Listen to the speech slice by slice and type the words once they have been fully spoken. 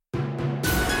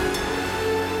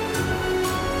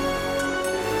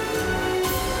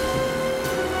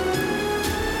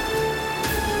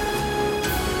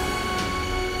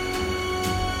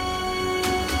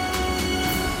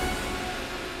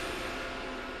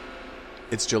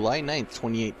It's July 9th,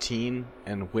 2018,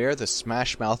 and we're the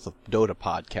Smash Mouth of Dota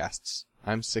podcasts.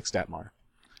 I'm Six Detmar.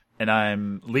 And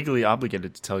I'm legally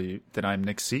obligated to tell you that I'm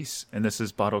Nick Cease, and this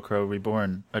is Bottle Crow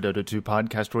Reborn, a Dota 2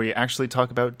 podcast where we actually talk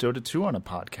about Dota 2 on a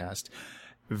podcast.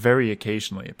 Very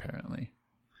occasionally, apparently.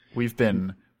 We've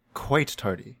been quite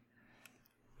tardy.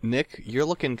 Nick, you're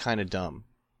looking kind of dumb.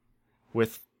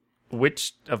 With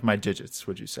which of my digits,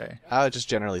 would you say? Just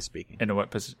generally speaking. In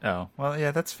what position? Oh, well,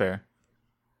 yeah, that's fair.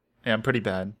 Yeah, I'm pretty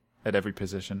bad at every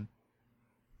position.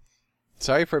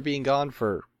 Sorry for being gone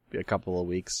for a couple of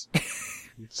weeks.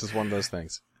 It's just one of those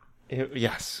things.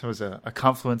 Yes, it was a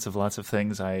confluence of lots of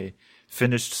things. I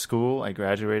finished school, I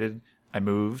graduated, I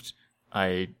moved,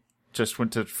 I just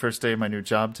went to the first day of my new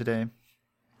job today.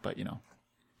 But,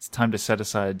 it's time to set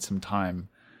aside some time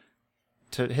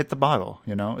to hit the bottle,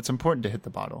 It's important to hit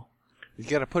the bottle. You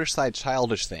gotta put aside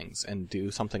childish things and do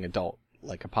something adult,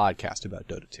 like a podcast about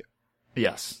Dota 2.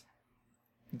 Yes.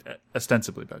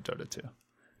 Ostensibly about Dota 2.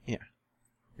 Yeah.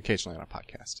 Occasionally on a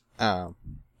podcast.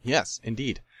 Yes,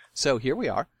 indeed. So here we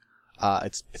are.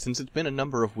 Since it's been a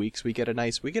number of weeks, we get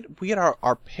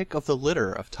our pick of the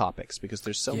litter of topics because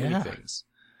there's so many things.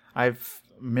 I've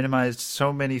minimized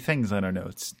so many things on our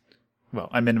notes. Well,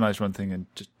 I minimized one thing and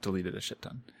just deleted a shit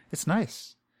ton. It's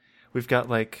nice. We've got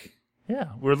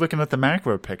we're looking at the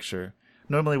macro picture.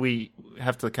 Normally we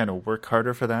have to kind of work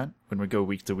harder for that. When we go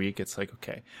week to week, it's like,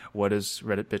 okay, what is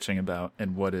Reddit bitching about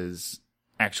and what is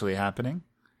actually happening?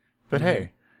 But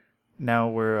hey, now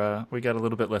we got a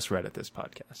little bit less Reddit this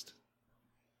podcast.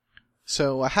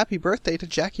 So, happy birthday to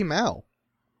Jackie Mao.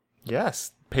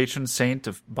 Yes, patron saint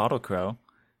of Bottle Crow.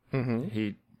 Mm-hmm.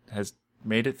 He has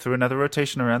made it through another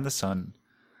rotation around the sun.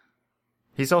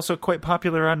 He's also quite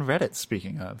popular on Reddit,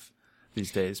 speaking of.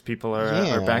 These days, people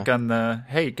are back on the,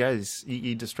 hey, guys,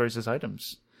 EE destroys his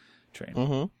items train.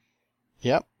 Mm-hmm.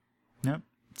 Yep.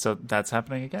 So that's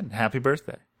happening again. Happy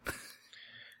birthday.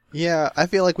 Yeah, I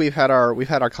feel like we've had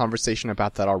our conversation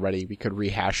about that already. We could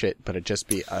rehash it, but it'd just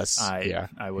be us. I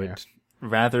would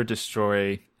rather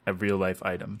destroy a real life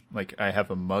item. Like I have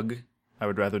a mug. I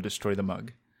would rather destroy the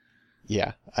mug.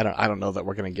 Yeah, I don't know that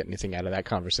we're gonna get anything out of that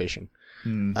conversation.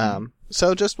 Mm-hmm.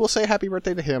 So we'll say happy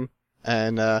birthday to him,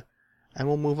 and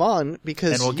we'll move on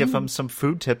because we'll give him some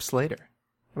food tips later.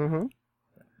 Mm-hmm.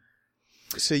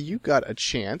 So you got a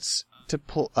chance to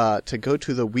go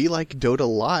to the We Like Dota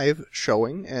Live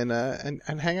showing and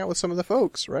hang out with some of the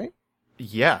folks, right?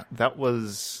 Yeah, that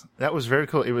was very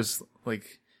cool. It was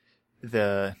like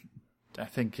Jim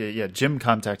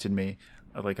contacted me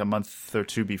like a month or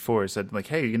two before. Said like,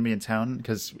 "Hey, you're gonna be in town?"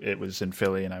 Because it was in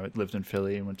Philly, and I lived in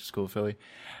Philly and went to school in Philly,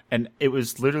 and it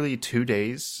was literally 2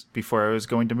 days before I was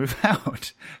going to move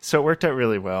out. So it worked out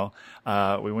really well.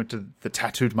 We went to the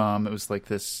Tattooed Mom. It was like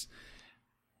this.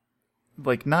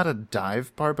 Like not a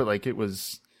dive bar, but like it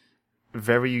was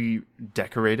very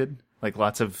decorated, like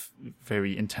lots of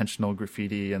very intentional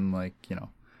graffiti and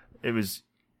it was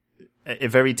a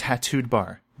very tattooed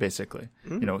bar, basically.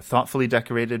 Thoughtfully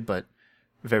decorated, but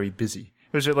very busy.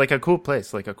 It was like a cool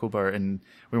place, like a cool bar. And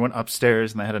we went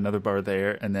upstairs and they had another bar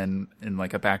there and then in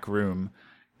like a back room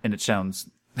and it sounds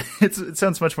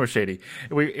much more shady.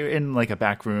 We in like a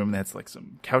back room that's like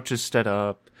some couches set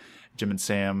up. Jim and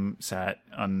Sam sat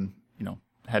on,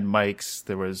 had mics.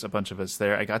 There was a bunch of us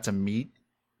there. I got to meet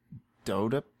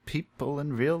Dota people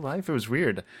in real life. It was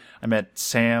weird. I met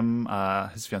Sam,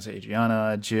 his fiancée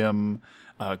Adriana, Jim,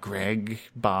 Greg,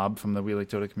 Bob from the We Like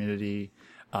Dota community.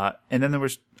 And then there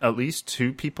was at least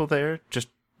 2 people there just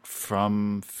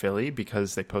from Philly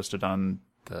because they posted on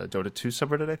the Dota 2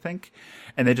 subreddit, I think.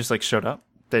 And they just showed up.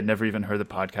 They'd never even heard the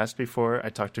podcast before. I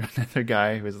talked to another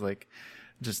guy who was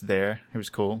just there. He was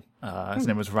cool. His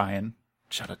name was Ryan.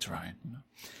 Shout out to Ryan.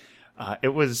 It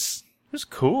was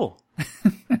cool.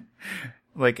 I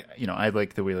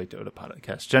like the We Like Dota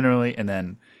podcast generally, and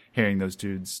then hearing those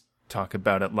dudes talk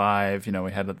about it live.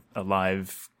 We had a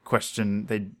live question.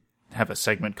 They have a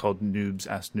segment called Noobs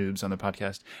Ask Noobs on the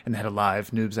podcast, and they had a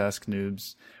live Noobs Ask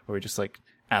Noobs where we just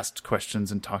asked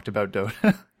questions and talked about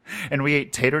Dota. And we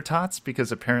ate tater tots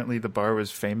because apparently the bar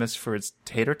was famous for its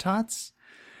tater tots,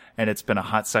 and it's been a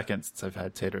hot second since I've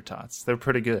had tater tots. They're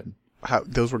pretty good.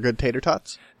 Those were good tater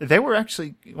tots? They were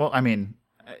actually, well, I mean,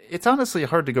 it's honestly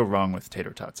hard to go wrong with tater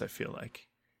tots, I feel like.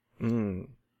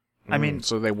 I mean,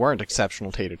 so they weren't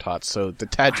exceptional tater tots. So the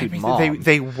Tattooed Mom.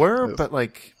 They were, but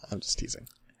I'm just teasing.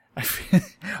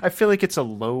 I feel like it's a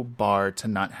low bar to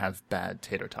not have bad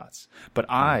tater tots. But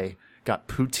I got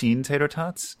poutine tater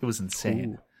tots. It was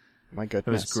insane. Ooh, my goodness.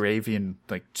 It was gravy and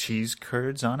cheese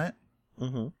curds on it.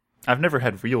 Mm-hmm. I've never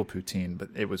had real poutine, but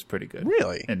it was pretty good.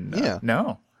 Really? And yeah.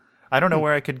 No. I don't know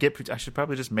where I could get poutine. I should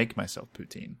probably just make myself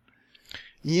poutine.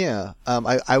 Yeah.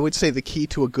 I would say the key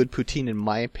to a good poutine, in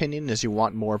my opinion, is you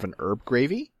want more of an herb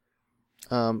gravy.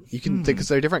 You can because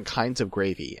there are different kinds of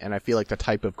gravy, and I feel like the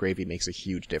type of gravy makes a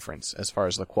huge difference as far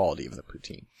as the quality of the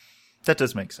poutine. That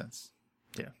does make sense.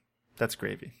 Yeah, that's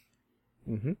gravy.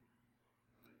 Mm-hmm.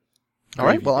 All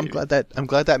right. Well, I'm glad that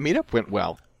meetup went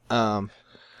well.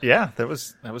 Yeah, that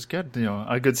was good. You know,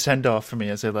 a good send off for me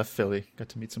as I left Philly. Got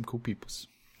to meet some cool peoples.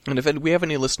 And if we have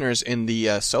any listeners in the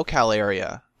SoCal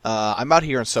area, I'm out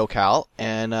here in SoCal,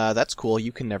 and that's cool.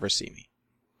 You can never see me.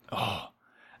 Oh,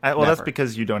 well, that's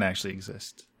because you don't actually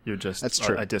exist. You're just that's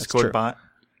true. A Discord bot.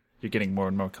 You're getting more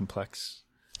and more complex.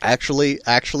 Actually,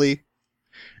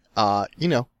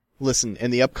 listen, in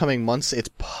the upcoming months, it's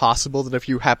possible that if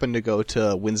you happen to go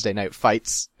to Wednesday night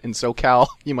fights in SoCal,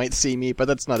 you might see me, but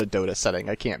that's not a Dota setting.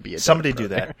 I can't be a Dota Somebody pro do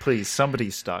there. that, please.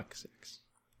 Somebody stock 6.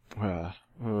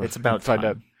 It's about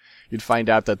time. You'd find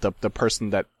out that the person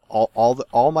that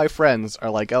all my friends are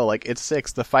like, oh, like it's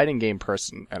 6, the fighting game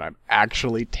person, and I'm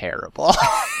actually terrible.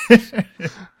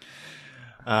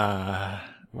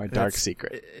 My dark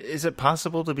secret. Is it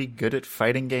possible to be good at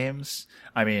fighting games?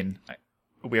 I mean,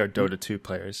 we are Dota 2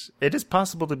 players. It is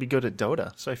possible to be good at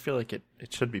Dota, so I feel like it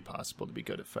should be possible to be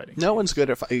good at fighting. No one's good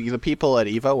at the people at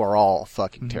Evo are all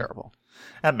fucking terrible.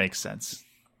 That makes sense.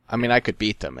 I mean, I could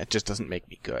beat them. It just doesn't make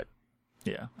me good.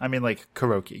 Yeah. I mean, like,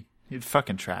 Kuroki. He's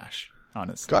fucking trash,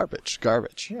 honestly. Garbage.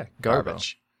 Yeah,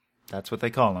 garbage. That's what they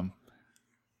call him.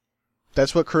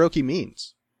 That's what Kuroki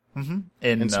means. Mm-hmm.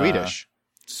 In Swedish.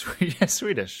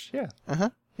 Swedish, yeah. Uh-huh,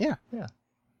 yeah. Yeah.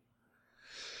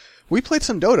 We played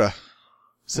some Dota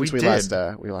since we last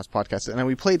did. we last podcasted. And then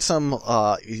we played some,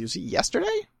 was it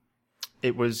yesterday?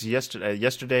 It was yesterday.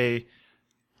 Yesterday,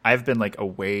 I've been, like,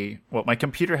 away. Well, my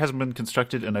computer hasn't been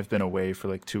constructed, and I've been away for,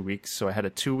 like, 2 weeks. So I had a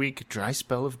 2-week dry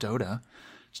spell of Dota,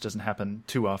 which doesn't happen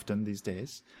too often these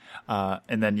days.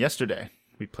 And then yesterday,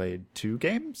 we played 2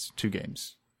 games.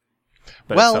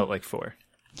 But it felt like 4.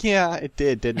 Yeah, it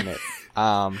did, didn't it?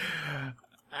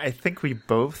 I think we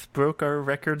both broke our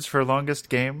records for longest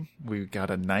game. We got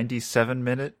a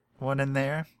 97-minute one in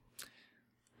there.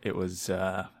 It was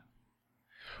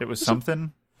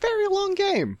something. Very long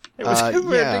game. It was a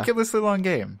ridiculously long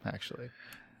game, actually.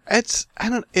 It's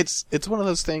one of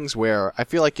those things where I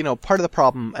feel like, part of the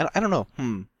problem, and I don't know,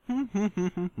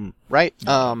 right?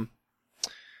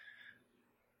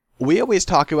 We always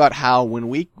talk about how when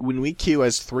we queue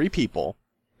as 3 people,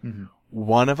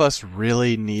 one of us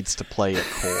really needs to play a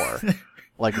core,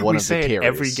 like one of the carries. We say it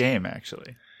every game,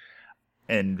 actually,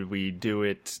 and we do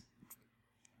it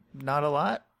not a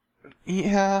lot.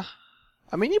 Yeah,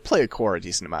 I mean, you play a core a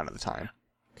decent amount of the time.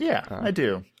 Yeah, I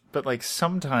do, but like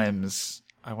sometimes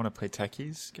I want to play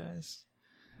techies, guys.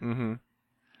 Mm-hmm.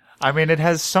 I mean, it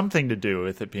has something to do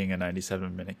with it being a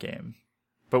 97-minute game,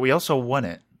 but we also won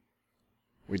it.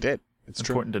 We did. It's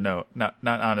important to note. Not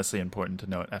honestly important to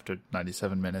note after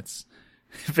 97 minutes.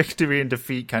 Victory and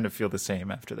defeat kind of feel the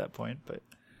same after that point,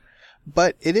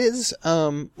 but it is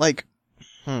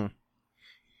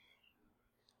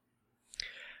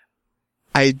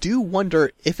I do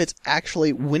wonder if it's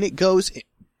actually when it goes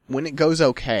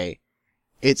okay,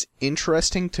 it's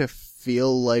interesting to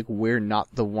feel like we're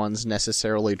not the ones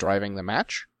necessarily driving the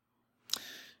match.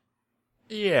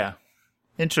 Yeah.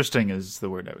 Interesting is the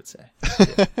word I would say.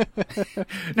 Yeah.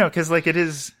 No, because like it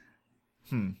is.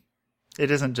 It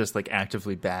isn't just like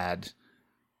actively bad.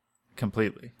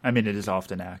 Completely. I mean, it is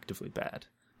often actively bad,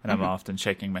 and I'm often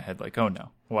shaking my head like, "Oh no,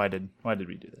 why did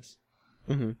we do this?"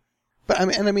 Mm-hmm. But I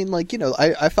mean, like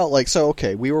I felt like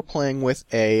okay. We were playing with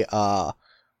a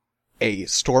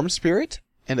Storm Spirit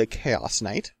and a Chaos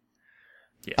Knight.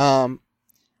 Yeah.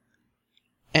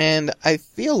 And I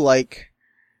feel like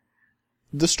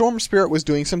the Storm Spirit was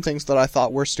doing some things that I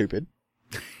thought were stupid.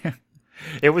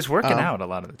 It was working out a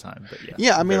lot of the time, but yeah.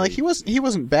 Yeah, I mean, like he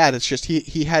wasn't bad. It's just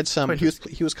he had some.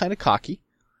 He was kind of cocky.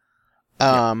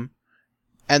 And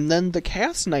then the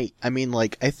Chaos Knight. I mean,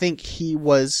 like I think he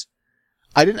was.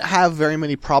 I didn't have very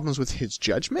many problems with his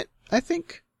judgment. I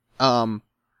think.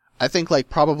 I think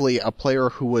like probably a player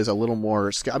who was a little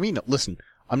more. I mean, listen.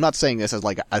 I'm not saying this as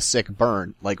like a sick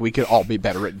burn. Like we could all be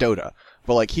better at Dota,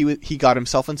 but like he got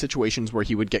himself in situations where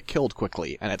he would get killed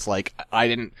quickly, and it's like I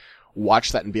didn't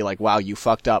watch that and be like, wow, you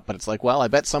fucked up. But it's like, well, I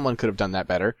bet someone could have done that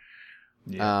better.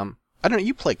 Yeah. I don't know.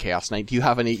 You play Chaos Knight. Do you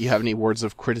have any words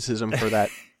of criticism for that?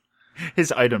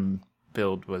 His item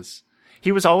build was,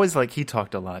 he was always like, he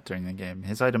talked a lot during the game.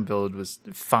 His item build was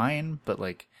fine, but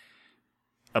like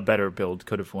a better build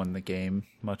could have won the game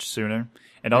much sooner.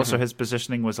 And also his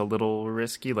positioning was a little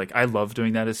risky. Like I love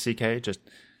doing that as CK, just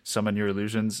summon your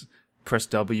illusions, press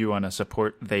W on a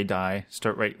support, they die.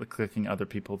 Start right-clicking other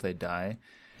people, they die.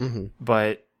 Mm-hmm.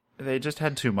 But they just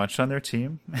had too much on their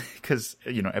team because,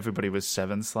 everybody was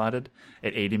 7 slotted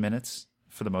at 80 minutes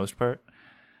for the most part.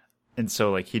 And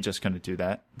so, he just couldn't do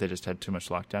that. They just had too much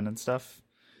lockdown and stuff.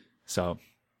 So,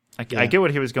 I get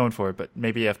what he was going for, but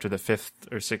maybe after the 5th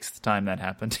or 6th time that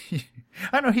happened,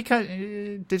 I don't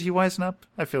know, did he wisen up?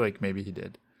 I feel like maybe he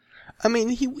did. I mean,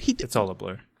 he did. It's all a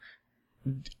blur.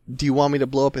 Do you want me to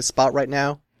blow up his spot right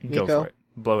now, Nico? Go for it.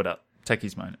 Blow it up.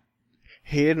 Techie's mine.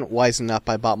 He didn't wisen up.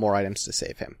 I bought more items to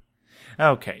save him.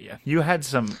 Okay, yeah. You had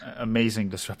some amazing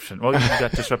disruption. Well, you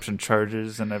got disruption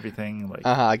charges and everything.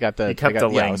 I got the. You kept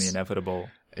delaying the inevitable.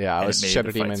 Yeah, I was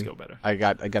Shadow Demon. Go better. I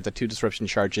got the 2 disruption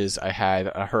charges. I had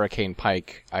a Hurricane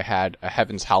Pike. I had a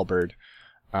Heaven's Halberd.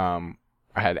 I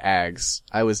had Ags.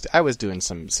 I was doing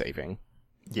some saving.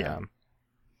 Yeah.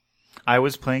 I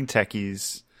was playing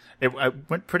techies. It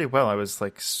went pretty well. I was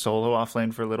solo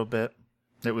offlane for a little bit.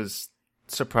 It was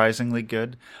surprisingly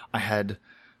good. I had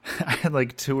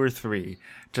 2 or 3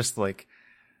 just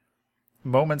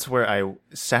moments where I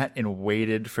sat and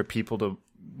waited for people to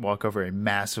walk over a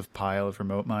massive pile of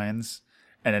remote mines,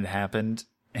 and it happened.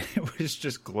 It was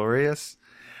just glorious.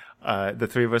 The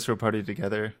 3 of us were partied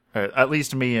together, or at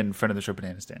least me and friend of the show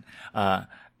Banana Stand,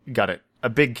 got a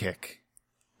big kick.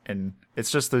 And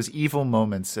it's just those evil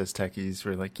moments as techies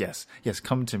where yes,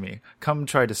 come to me. Come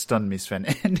try to stun me, Sven.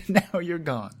 And now you're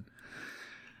gone.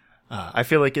 I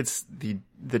feel like it's the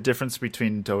difference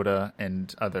between Dota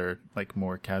and other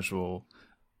more casual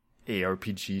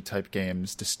ARPG type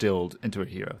games distilled into a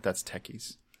hero. That's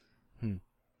techies. And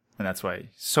that's why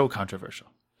so controversial.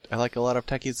 I like a lot of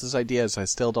techies' ideas. I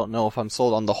still don't know if I'm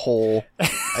sold on the whole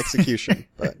execution,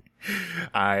 but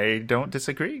I don't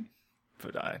disagree.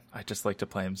 But I just like to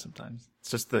play him sometimes. It's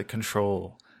just the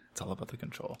control. It's all about the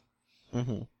control.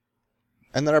 Mm-hmm.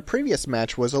 And then our previous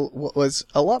match was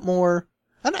a lot more.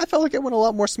 And I felt like it went a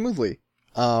lot more smoothly.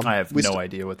 I have no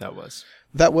idea what that was.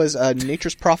 That was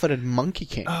Nature's Prophet and Monkey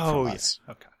King. Oh, yes.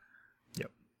 Yeah. Okay.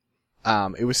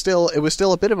 Yep. It was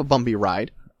still a bit of a bumpy ride.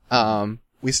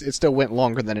 It still went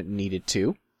longer than it needed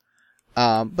to.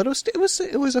 But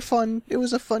it was a fun,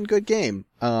 good game.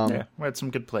 Yeah, we had some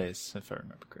good plays, if I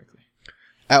remember correctly.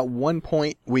 At one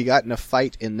point, we got in a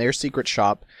fight in their secret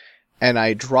shop, and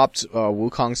I dropped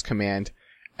Wukong's command,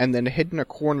 and then hid in a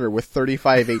corner with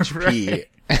 35 HP. Right.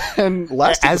 And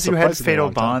lasted as you had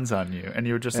fatal bonds on you, and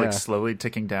you were just slowly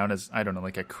ticking down as, I don't know,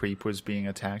 a creep was being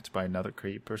attacked by another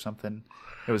creep or something.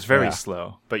 It was very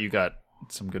slow, but you got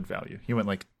some good value. You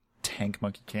went tank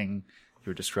Monkey King. You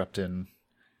were disrupting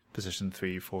position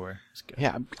 3, 4. It's good.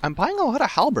 Yeah, I'm buying a lot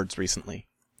of halberds recently.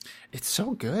 It's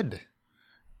so good.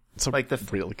 It's a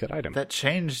really good item. That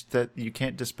change that you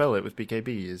can't dispel it with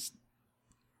BKB is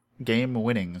game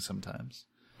winning sometimes.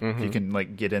 Mm-hmm. If you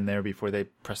can get in there before they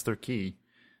press their key,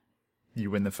 you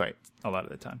win the fight a lot of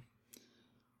the time.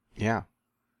 Yeah.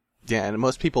 Yeah, and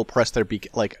most people press their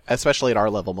especially at our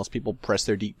level, most people press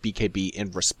their BKB in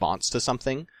response to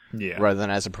something rather than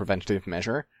as a preventative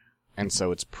measure. And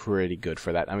so it's pretty good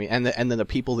for that. I mean, and then the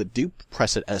people that do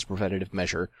press it as a preventative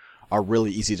measure are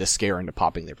really easy to scare into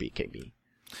popping their BKB.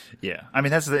 Yeah. I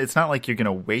mean, it's not like you're going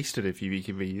to waste it if you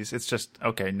BKBs. It's just,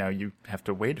 okay, now you have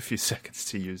to wait a few seconds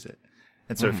to use it.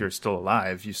 And so if you're still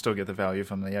alive, you still get the value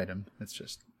from the item. It's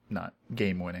just not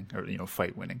game winning or,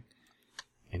 fight winning.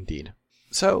 Indeed.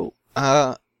 So,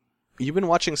 you've been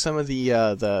watching some of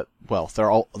they're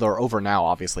over now,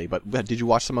 obviously, but did you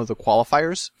watch some of the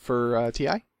qualifiers for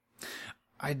TI?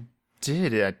 I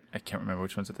did. I can't remember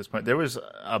which ones at this point. There was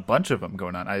a bunch of them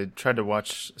going on. I tried to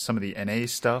watch some of the NA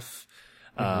stuff.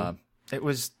 It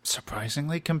was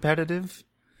surprisingly competitive.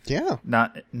 Yeah.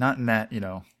 Not in that,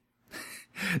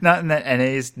 not in that NA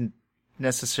is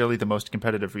necessarily the most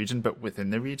competitive region, but within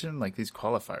the region, these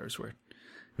qualifiers were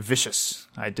vicious.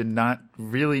 I did not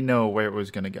really know where it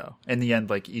was going to go. In the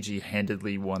end, EG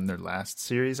handedly won their last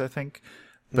series, I think,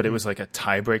 but it was a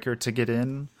tiebreaker to get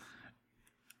in.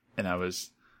 And I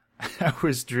was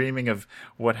dreaming of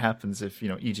what happens if,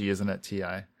 EG isn't at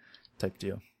TI type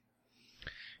deal.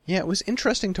 Yeah, it was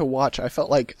interesting to watch. I felt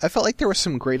like there were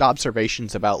some great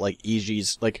observations about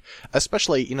EG's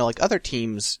especially other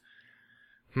teams.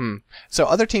 So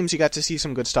other teams you got to see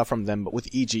some good stuff from them, but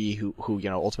with EG who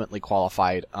ultimately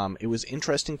qualified, it was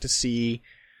interesting to see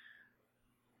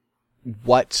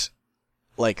what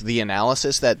the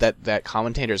analysis that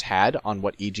commentators had on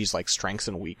what EG's strengths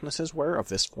and weaknesses were of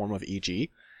this form of EG,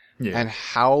 and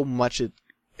how much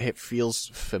it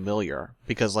feels familiar,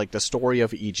 because the story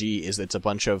of EG is it's a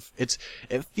bunch of it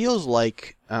feels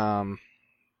like what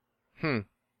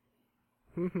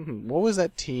was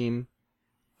that team?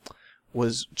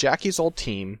 was Jackie's old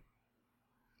team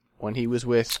when he was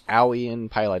with Aoi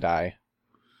and Piladai.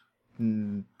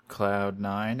 Cloud9,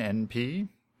 NP?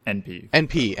 NP.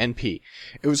 NP.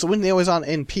 It was when they was on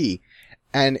NP,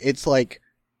 and it's like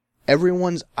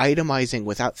everyone's itemizing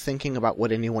without thinking about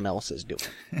what anyone else is doing.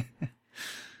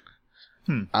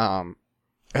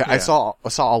 I saw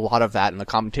a lot of that in the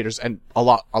commentators, and a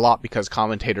lot because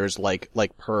commentators like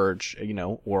Purge,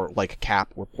 or like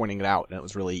Cap were pointing it out, and it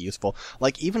was really useful.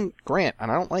 Like even Grant,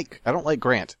 and I don't like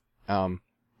Grant. No.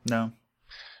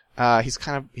 He's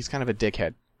kind of a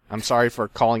dickhead. I'm sorry for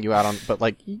calling you out on, but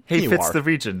like he fits the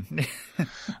region.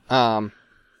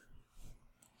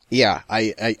 Yeah,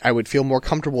 I would feel more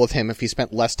comfortable with him if he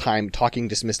spent less time talking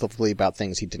dismissively about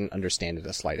things he didn't understand in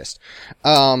the slightest.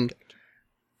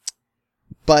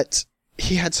 But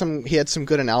he had some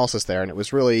good analysis there, and it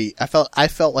was really, I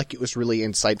felt like it was really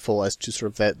insightful as to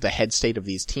sort of the head state of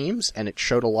these teams, and it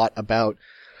showed a lot about,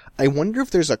 I wonder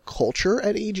if there's a culture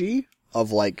at EG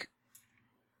of like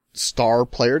star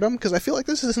playerdom, because I feel like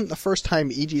this isn't the first time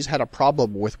EG's had a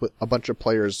problem with a bunch of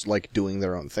players like doing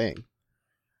their own thing.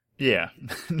 Yeah,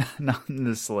 not in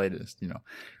the slightest.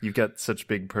 You've got such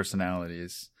big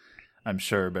personalities, I'm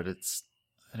sure, but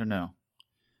I don't know.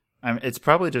 It's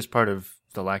probably just part of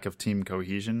the lack of team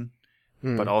cohesion,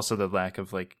 but also the lack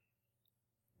of like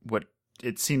what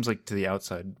it seems like to the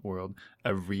outside world,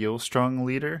 a real strong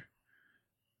leader.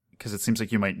 Because it seems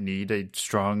like you might need a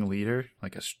strong leader,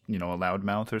 like a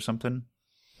loudmouth or something,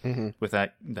 with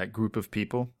that group of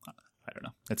people. I don't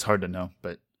know. It's hard to know,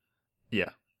 but yeah.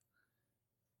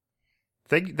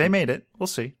 They made it. We'll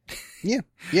see. Yeah.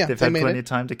 They've had plenty of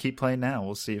time to keep playing now.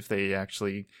 We'll see if they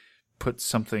actually put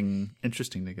something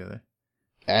interesting together.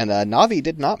 And Na'Vi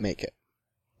did not make it.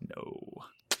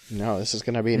 No, this is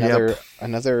going to be another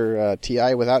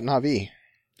TI without Na'Vi.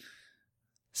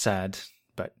 Sad,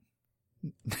 but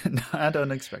not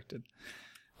unexpected.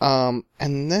 And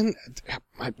then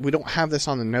we don't have this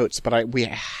on the notes, but we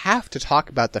have to talk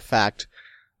about the fact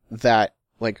that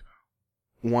like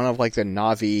one of like the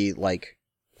Na'Vi like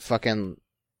fucking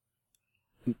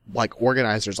like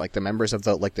organizers, like the members of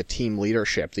the team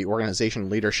leadership, the organization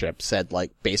leadership said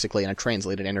like basically in a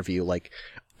translated interview, like,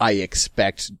 I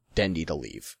expect Dendi to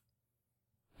leave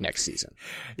next season.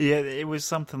 Yeah, it was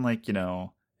something like,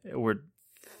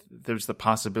 there's the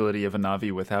possibility of a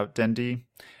Na'Vi without Dendi.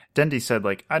 Dendi said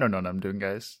like, I don't know what I'm doing,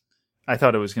 guys. I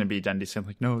thought it was going to be Dendi saying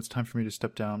like, no, it's time for me to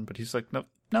step down. But he's like, no,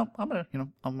 I'm going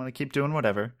to keep doing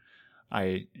whatever.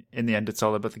 In the end, it's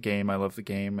all about the game. I love the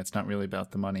game. It's not really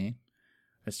about the money.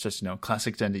 It's just,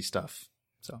 classic Dendi stuff.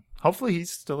 So hopefully he's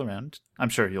still around. I'm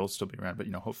sure he'll still be around, but,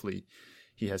 hopefully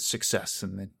he has success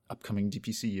in the upcoming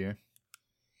DPC year.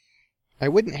 I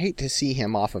wouldn't hate to see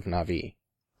him off of Na'Vi.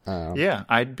 Yeah,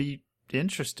 I'd be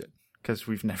interested because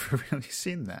we've never really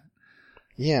seen that.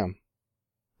 Yeah.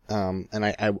 And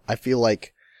I feel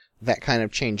like that kind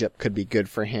of change up could be good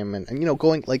for him and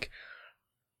going like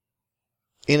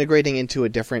integrating into a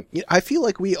different, I feel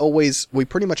like we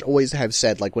pretty much always have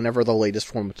said, like, whenever the latest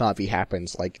form of Na'Vi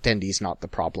happens, like, Dendi's not the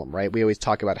problem, right? We always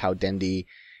talk about how Dendi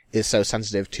is so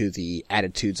sensitive to the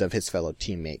attitudes of his fellow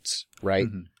teammates, right?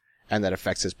 Mm-hmm. And that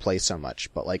affects his play so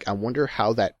much. But, like, I wonder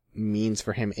how that means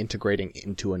for him integrating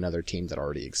into another team that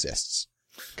already exists.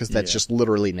 Because that's just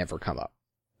literally never come up.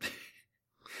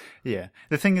 Yeah.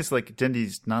 The thing is, like,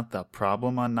 Dendi's not the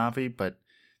problem on Na'Vi, but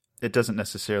it doesn't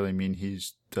necessarily mean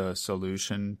he's the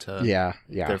solution to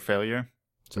their failure.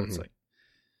 So it's like,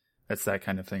 that's that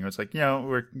kind of thing where it's like,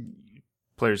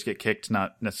 players get kicked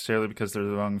not necessarily because they're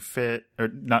the wrong fit or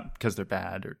not because they're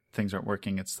bad or things aren't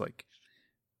working. It's like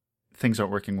things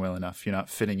aren't working well enough. You're not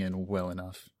fitting in well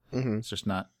enough. Mm-hmm. It's just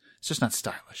not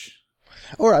stylish.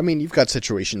 Or, I mean, you've got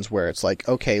situations where it's like,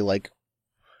 okay, like,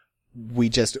 we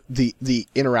just, the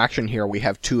interaction here, we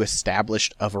have too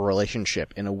established of a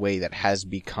relationship in a way that has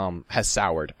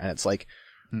soured. And it's like,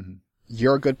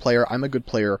 you're a good player, I'm a good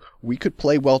player, we could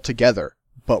play well together,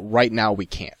 but right now we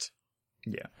can't.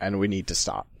 Yeah. And we need to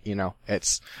stop, we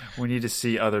need to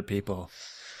see other people.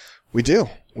 We do.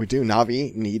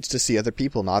 Na'Vi needs to see other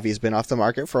people. Na'Vi's been off the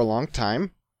market for a long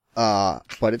time,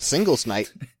 but it's singles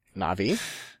night, Na'Vi,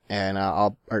 and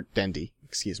or Dendi,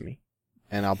 excuse me,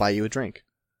 and I'll buy you a drink.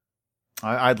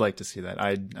 I'd like to see that.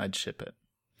 I'd ship it.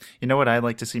 You know what I'd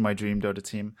like to see my dream Dota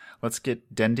team? Let's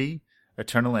get Dendi,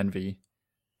 Eternal Envy,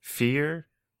 Fear,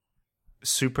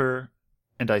 Super,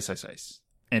 and Ice,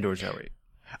 and or Joey.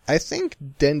 I think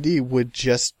Dendi would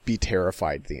just be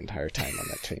terrified the entire time on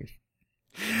that team.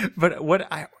 But what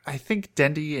I think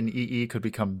Dendi and EE could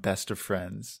become best of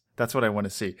friends. That's what I want to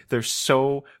see. They're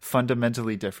so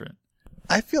fundamentally different.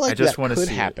 I feel like that could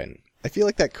happen. I feel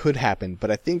like that could happen, but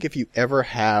I think if you ever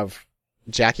have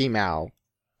Jackie Mao,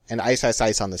 and Ice Ice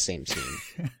Ice on the same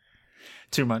team.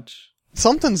 Too much.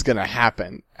 Something's gonna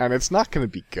happen, and it's not gonna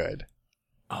be good.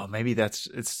 Oh, maybe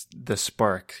it's the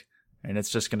spark, and it's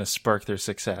just gonna spark their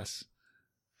success.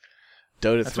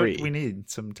 Dota That's 3. what we need,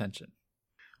 some tension.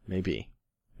 Maybe.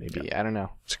 Yeah. I don't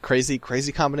know. It's crazy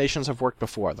combinations have worked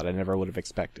before that I never would have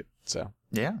expected. So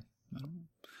Yeah.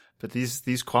 But these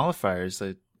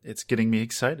qualifiers, it's getting me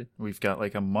excited. We've got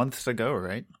like a month to go,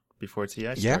 right? Before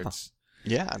TI starts.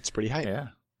 yeah, it's pretty hype. Yeah.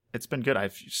 It's been good.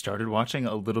 I've started watching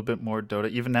a little bit more Dota.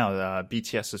 Even now,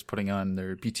 BTS is putting on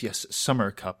their BTS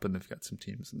Summer Cup, and they've got some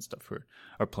teams and stuff who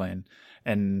are playing.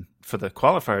 And for the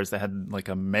qualifiers, they had like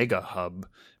a mega hub,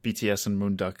 BTS and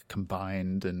Moonduck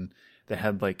combined, and they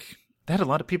had a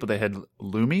lot of people. They had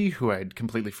Lumi, who I'd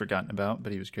completely forgotten about,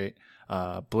 but he was great.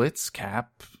 Blitz,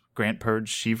 Cap, Grant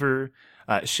Purge, Sheever,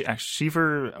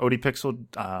 ODPixel,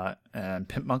 and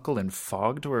Pimpmunkle and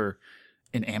Fogged were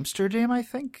in Amsterdam, I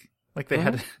think. Like they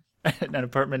had an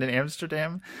apartment in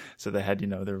Amsterdam, so they had,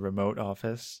 their remote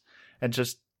office, and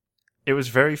just, it was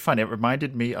very fun. It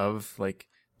reminded me of like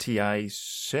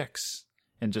TI6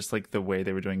 and just like the way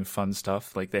they were doing fun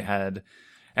stuff. Like they had,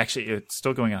 actually it's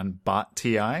still going on, Bot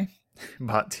TI.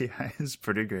 Bot TI is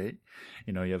pretty great.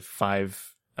 You have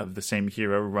 5 of the same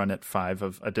hero run at 5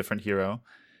 of a different hero.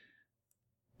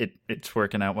 It's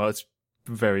working out well. It's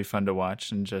very fun to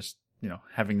watch, and just,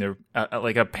 having their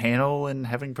like a panel and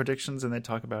having predictions, and they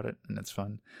talk about it, and it's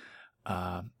fun.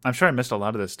 I'm sure I missed a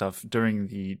lot of this stuff during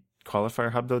the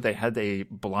qualifier hub, though. They had a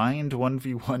blind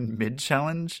 1v1 mid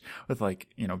challenge with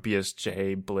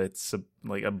BSJ, Blitz,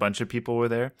 like a bunch of people were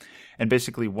there, and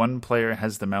basically one player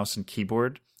has the mouse and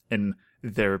keyboard, and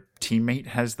their teammate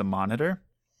has the monitor,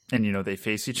 and they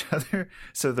face each other.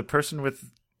 So the person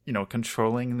with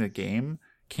controlling the game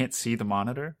can't see the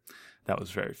monitor. That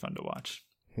was very fun to watch.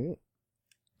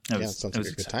 It sounds like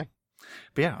a good time.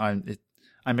 But yeah,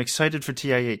 I'm excited for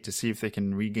TI8 to see if they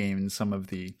can regain some of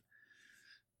the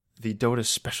Dota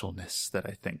specialness that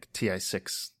I think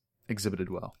TI6 exhibited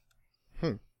well.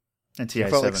 And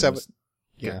TI7 was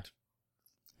yeah.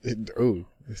 good.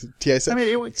 TI7. I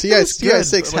mean,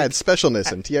 TI6 had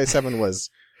specialness, and TI7 was.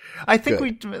 I think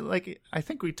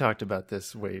we talked about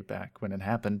this way back when it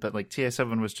happened, but like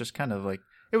TI7 was just kind of like,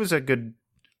 it was a good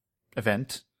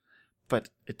event, but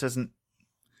it didn't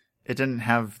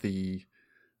have the,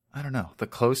 I don't know, the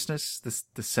closeness,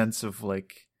 the sense of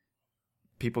like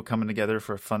people coming together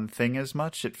for a fun thing as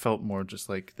much. It felt more just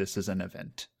like, this is an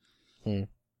event.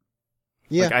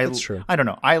 Yeah, that's true. I don't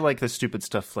know. I like the stupid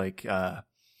stuff like,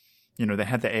 they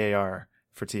had the AR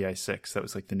for TI6. That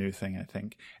was like the new thing, I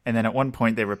think. And then at one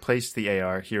point they replaced the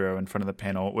AR hero in front of the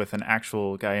panel with an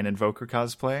actual guy in Invoker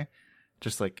cosplay.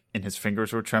 Just like, and his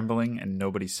fingers were trembling and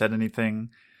nobody said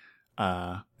anything.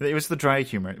 It was the dry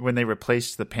humor when they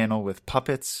replaced the panel with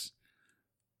puppets.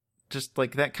 Just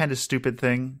like that kind of stupid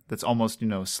thing that's almost,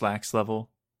 Slacks level.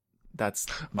 That's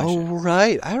my shit.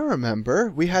 Right. I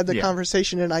remember. We had the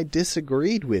conversation and I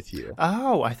disagreed with you.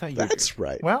 Oh, I thought you That's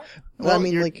right. Well, I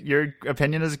mean, your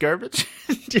opinion is garbage.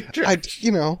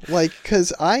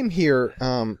 because I'm here,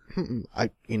 I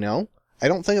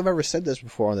don't think I've ever said this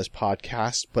before on this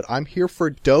podcast, but I'm here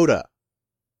for Dota.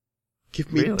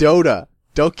 Give me Dota.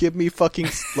 Don't give me fucking,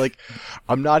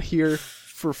 I'm not here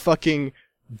for fucking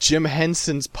Jim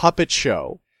Henson's puppet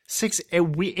show.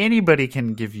 Anybody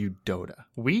can give you Dota.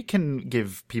 We can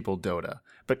give people Dota,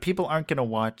 but people aren't going to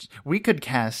watch. We could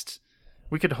hold,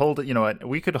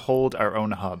 we could hold our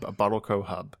own hub, a Bottle Crow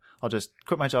hub. I'll just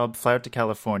quit my job, fly out to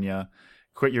California,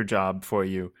 quit your job for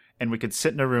you, and we could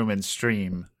sit in a room and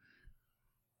stream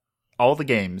all the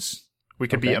games. We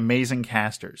could be amazing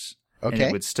casters. Okay. And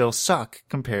it would still suck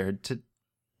compared to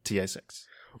TI6.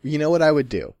 You know what I would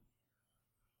do?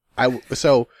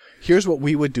 So here's what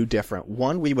we would do different.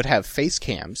 One, we would have face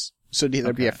cams. So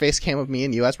there'd be a face cam of me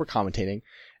and you as we're commentating,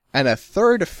 and a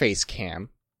third face cam.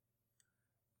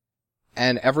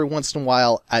 And every once in a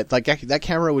while, that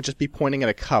camera would just be pointing at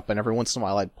a cup, and every once in a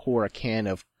while I'd pour a can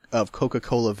of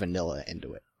Coca-Cola vanilla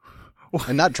into it.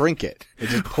 And not drink it. I'd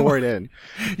just pour it in.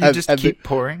 You just keep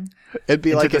pouring? It'd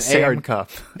be like an AR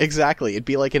cup. Exactly. It'd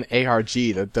be like an ARG.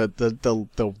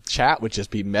 The chat would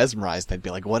just be mesmerized. They'd be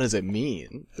like, what does it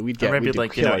mean? We'd get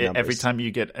every time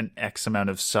you get an X amount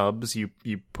of subs, you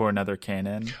pour another can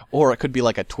in. Or it could be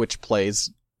like a Twitch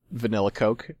Plays vanilla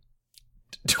Coke.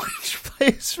 Twitch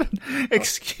Plays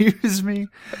excuse me.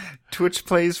 Twitch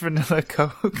Plays vanilla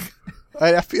Coke.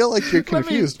 I feel like you're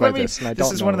confused by this, and I don't know.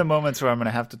 This is one of the moments where I'm going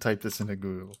to have to type this into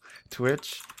Google.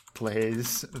 Twitch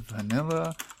Plays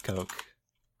vanilla Coke.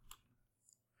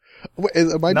 Wait,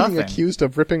 am I being accused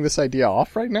of ripping this idea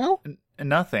off right now?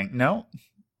 Nothing. No.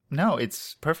 No,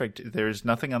 it's perfect. There's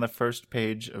nothing on the first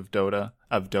page of Google.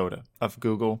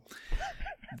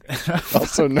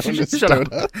 Also known as Shut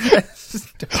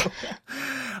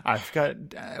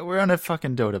Dota. We're on a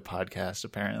fucking Dota podcast,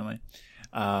 apparently.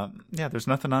 Yeah, there's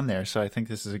nothing on there, so I think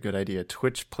this is a good idea.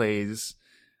 Twitch plays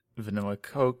Vanilla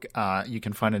Coke. You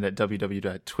can find it at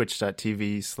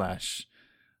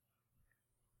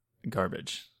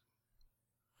www.twitch.tv/garbage.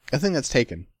 I think that's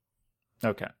taken.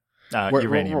 Okay.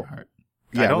 Uranium Heart.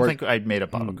 Yeah, I don't think I'd made a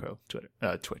Bottle Crow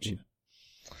Twitch.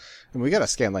 And we got a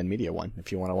Scanline Media one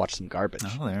if you want to watch some garbage.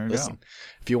 Oh, there we Listen, go.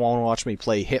 if you want to watch me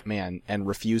play Hitman and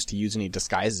refuse to use any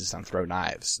disguises and throw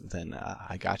knives, then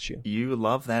I got you. You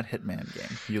love that Hitman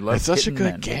game. You love It's such a hitting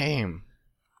good men. game.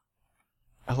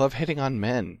 I love hitting on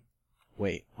men.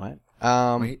 Wait, what?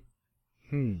 Wait.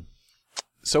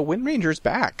 So Wind Ranger's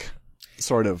back,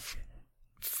 sort of.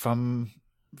 From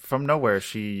nowhere,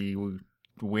 she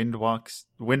wind runs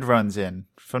in.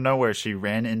 From nowhere, she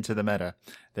ran into the meta.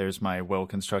 There's my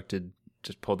well-constructed,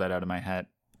 just pulled that out of my hat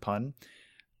pun.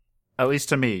 At least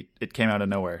to me, it came out of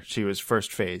nowhere. She was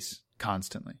first phase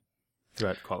constantly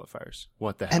throughout qualifiers.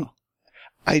 What the hell? And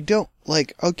I don't,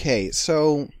 okay,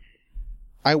 so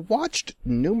I watched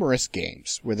numerous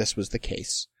games where this was the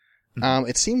case.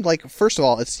 It seemed like, first of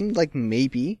all,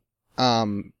 maybe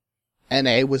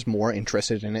NA was more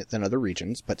interested in it than other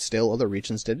regions, but still other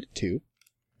regions did it too.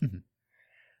 Mm-hmm.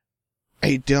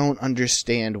 I don't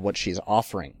understand what she's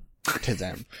offering to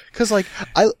them. Cause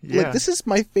this is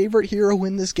my favorite hero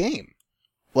in this game.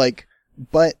 But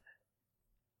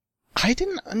I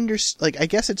didn't understand, I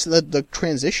guess it's the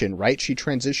transition, right? She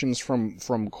transitions from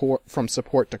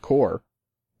support to core.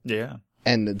 Yeah.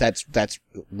 And that's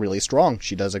really strong.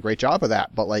 She does a great job of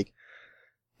that. But it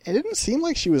didn't seem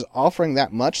like she was offering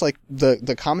that much.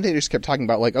 The commentators kept talking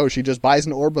about oh, she just buys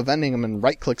an orb of Enigma and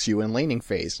right clicks you in laning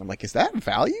phase. I'm like, is that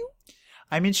value?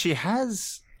 I mean, she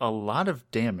has a lot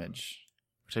of damage,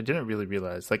 which I didn't really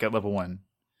realize. At level 1,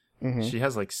 she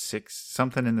has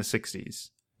something in the 60s.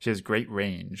 She has great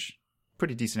range,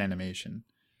 pretty decent animation.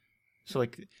 So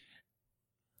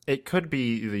it could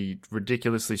be the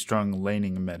ridiculously strong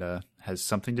laning meta has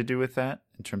something to do with that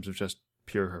in terms of just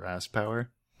pure harass power.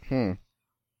 I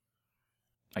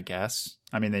guess.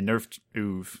 I mean, they nerfed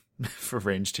Uv for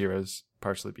ranged heroes,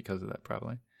 partially because of that,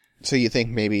 probably. So you think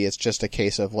maybe it's just a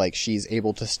case of she's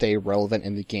able to stay relevant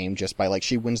in the game just by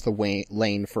she wins the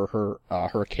lane for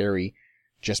her carry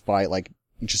just by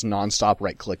just nonstop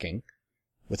right clicking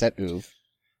with that Uv,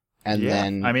 and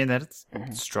then I mean that's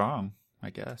strong, I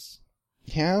guess.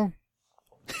 Yeah,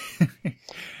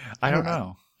 I don't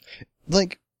know.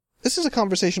 This is a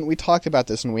conversation we talked about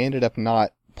this and we ended up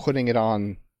not putting it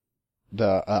on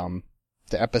the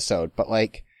episode, but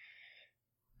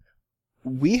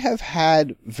we have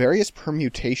had various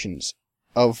permutations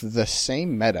of the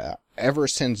same meta ever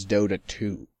since Dota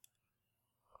 2.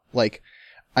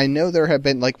 I know there have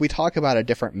been, we talk about a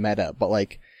different meta, but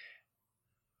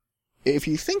if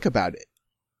you think about it,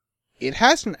 it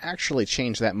hasn't actually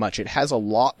changed that much. It has a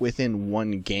lot within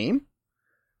one game,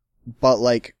 but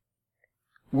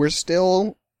we're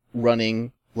still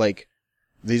running,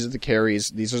 these are the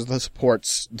carries, these are the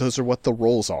supports, those are what the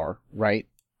roles are, right?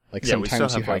 Sometimes we still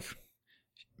have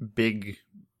big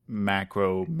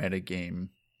macro metagame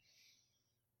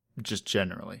just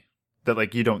generally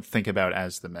that you don't think about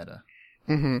as the meta.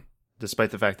 Mm-hmm.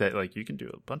 Despite the fact that you can do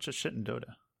a bunch of shit in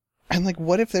Dota. And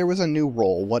what if there was a new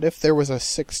role? What if there was a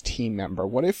 6-team member?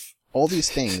 What if all these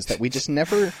things that we just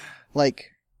never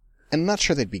I'm not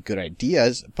sure they'd be good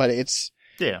ideas, but it's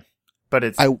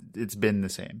it's been the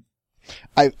same.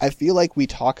 I feel like we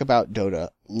talk about Dota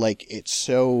it's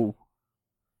so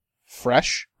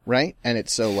fresh, right? And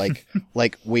it's so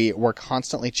we're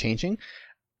constantly changing.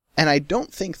 And I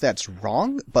don't think that's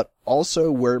wrong, but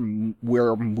also we're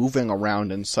moving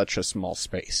around in such a small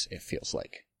space, it feels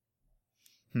like.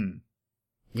 You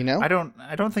know? I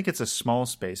don't think it's a small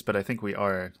space, but I think we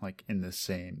are in the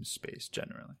same space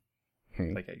generally.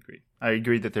 I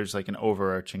agree that there's an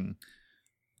overarching,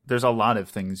 there's a lot of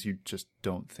things you just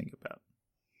don't think about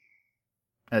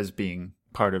as being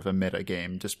part of a meta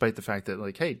game, despite the fact that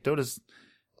hey, Dota's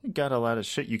got a lot of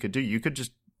shit you could do. You could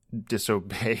just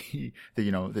disobey the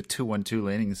 2-1-2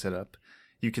 laning setup.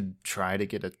 You could try to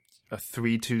get a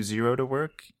 3-2-0 to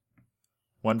work.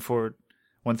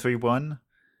 1-4-1-3-1.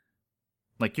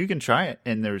 You can try it,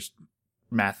 and there's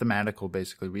mathematical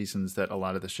basically reasons that a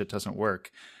lot of the shit doesn't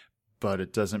work, but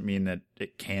it doesn't mean that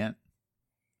it can't.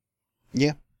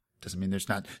 Yeah. Doesn't mean there's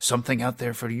not something out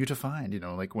there for you to find,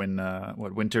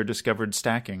 when Winter discovered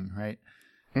stacking, right?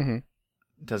 Mm-hmm.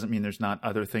 Doesn't mean there's not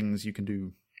other things you can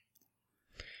do.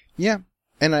 Yeah.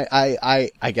 And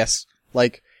I guess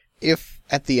if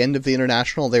at the end of the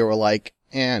International they were like,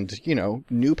 and, you know,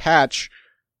 new patch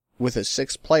with a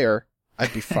 6th player,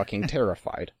 I'd be fucking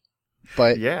terrified.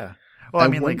 But yeah. Well, I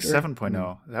mean, wonder... like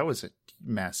 7.0, that was a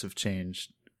massive change.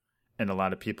 And a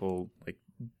lot of people, like,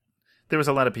 there was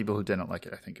a lot of people who didn't like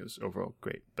it. I think it was overall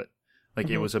great. But, like,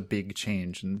 it was a big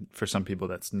change. And for some people,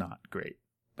 that's not great.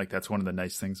 Like, that's one of the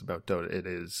nice things about Dota. It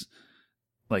is,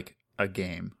 like, a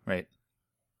game, right?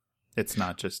 It's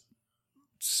not just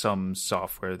some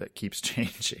software that keeps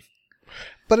changing.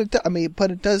 But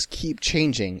it does keep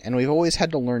changing, and we've always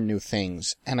had to learn new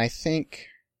things. And I think,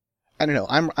 I don't know,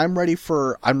 I'm ready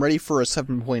for a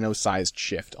 7.0 sized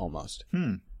shift almost.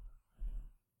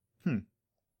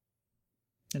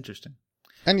 Interesting.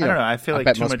 And I don't know. I feel like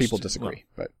bet too most much people disagree,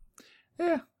 but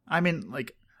yeah, I mean,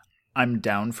 like, I'm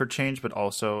down for change, but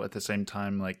also at the same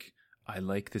time, like, I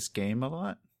like this game a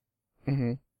lot.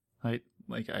 Mm-hmm. I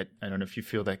don't know if you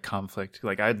feel that conflict.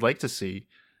 Like, I'd like to see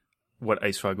what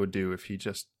Ice Frog would do if he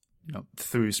just, you know,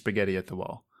 threw spaghetti at the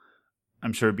wall.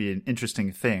 I'm sure it'd be an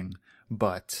interesting thing,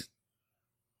 but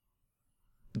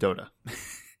Dota.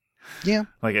 Yeah.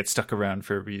 Like, it stuck around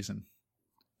for a reason.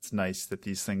 It's nice that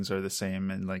these things are the same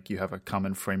and, like, you have a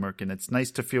common framework, and it's nice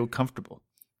to feel comfortable.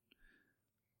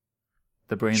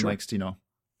 The brain likes to, you know,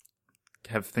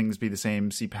 have things be the same,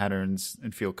 see patterns,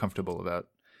 and feel comfortable about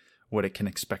what it can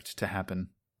expect to happen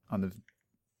on the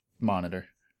monitor.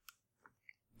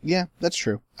 Yeah, that's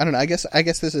true. I don't know. I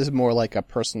guess this is more like a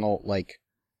personal, like...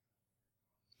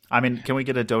 I mean, can we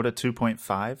get a Dota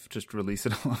 2.5? Just release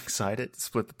it alongside it,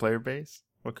 split the player base?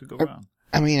 What could go wrong?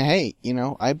 I mean, hey, you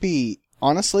know, I'd be...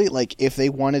 Honestly, like, if they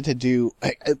wanted to do...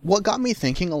 What got me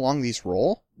thinking along this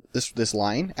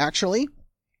line, actually,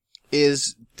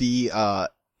 is the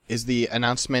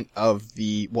announcement of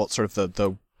the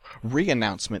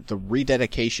re-announcement, the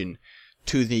rededication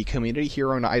to the Community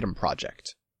Hero and Item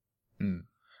Project.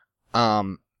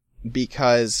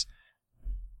 Because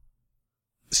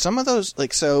some of those,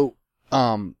 like,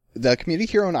 the Community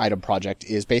Hero and Item Project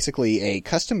is basically a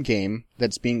custom game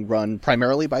that's being run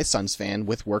primarily by Sunsfan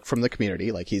with work from the community.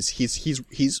 Like,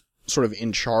 he's sort of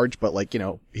in charge, but, like, you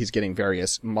know, he's getting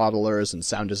various modelers and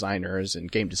sound designers and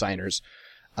game designers,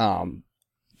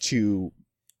 to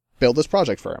build this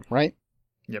project for him, right?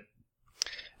 Yep.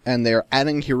 And they're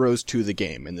adding heroes to the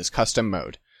game in this custom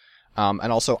mode.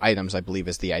 And also items, I believe,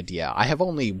 is the idea. I have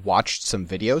only watched some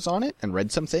videos on it and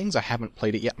read some things. I haven't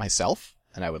played it yet myself,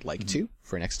 and I would like to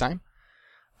for next time.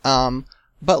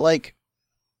 But, like,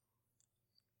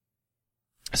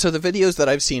 so the videos that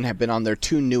I've seen have been on their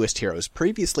 2 newest heroes.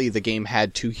 Previously, the game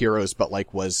had 2 heroes, but,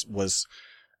 like, was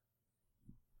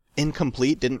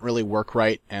incomplete, didn't really work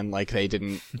right, and, like, they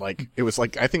didn't, like, it was,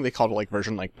 like, I think they called it, like,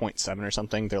 version, like, 0.7 or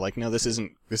something. They're like, no, this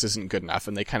isn't good enough,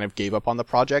 and they kind of gave up on the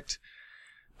project.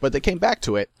 But they came back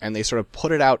to it, and they sort of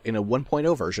put it out in a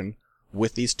 1.0 version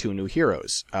with these 2 new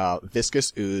heroes,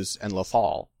 Viscous Ooze and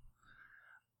Lothal.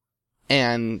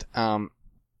 And,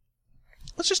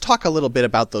 let's just talk a little bit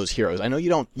about those heroes. I know you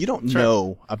don't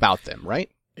know about them, right?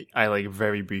 I, like,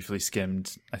 very briefly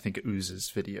skimmed, I think, Ooze's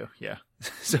video, yeah.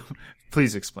 So,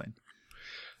 please explain.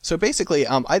 So basically,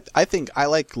 I think I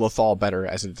like Lothal better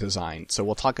as a design, so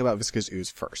we'll talk about Viscous Ooze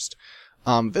first.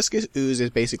 Viscous Ooze is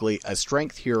basically a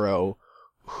strength hero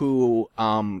who,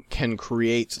 can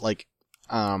create, like,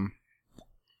 can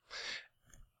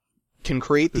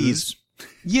create these,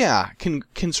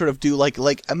 can sort of do, like,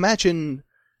 imagine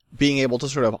being able to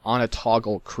sort of on a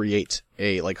toggle create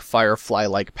a, like,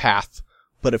 firefly-like path,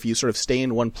 but if you sort of stay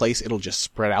in one place, it'll just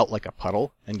spread out like a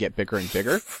puddle and get bigger and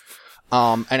bigger.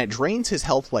 And it drains his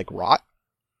health like rot.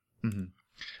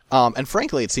 And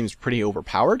frankly, it seems pretty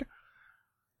overpowered,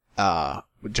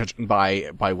 judging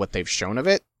by what they've shown of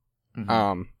it.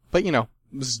 But, you know,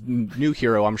 this is new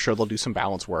hero, I'm sure they'll do some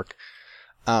balance work.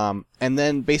 And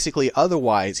then basically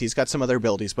otherwise, he's got some other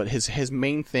abilities, but his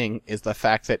main thing is the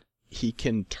fact that he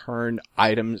can turn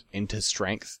items into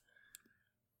strength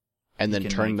and then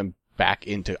turn them back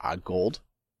into gold.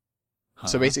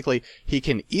 So basically, he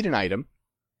can eat an item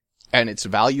and its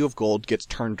value of gold gets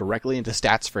turned directly into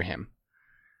stats for him.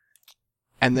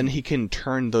 And then he can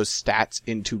turn those stats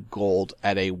into gold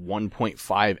at a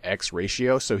 1.5x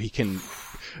ratio, so he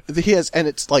has, and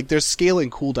it's like, there's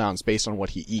scaling cooldowns based on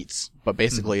what he eats, but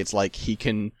basically it's like he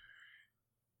can,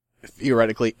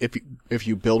 theoretically, if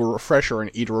you build a refresher and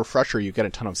eat a refresher, you get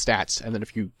a ton of stats, and then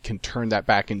if you can turn that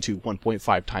back into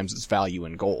 1.5 times its value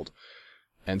in gold,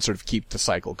 and sort of keep the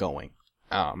cycle going.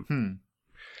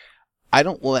 I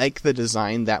don't like the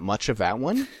design that much of that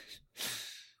one,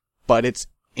 but it's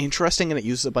interesting and it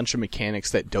uses a bunch of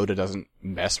mechanics that Dota doesn't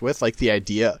mess with, like the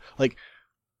idea, like,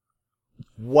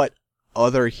 what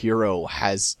other hero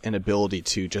has an ability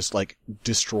to just, like,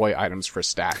 destroy items for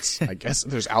stats? I guess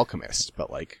there's Alchemist, but,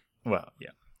 like... Well, yeah.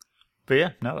 But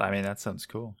yeah, no, I mean, that sounds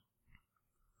cool.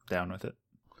 Down with it.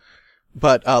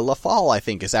 But Lethal, I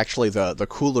think, is actually the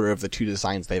cooler of the two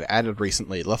designs they've added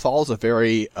recently. Lethal's a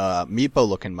very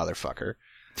Meepo-looking motherfucker.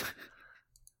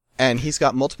 And he's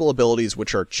got multiple abilities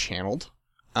which are channeled.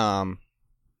 And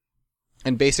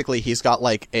basically he's got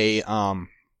like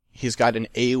he's got an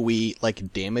AoE,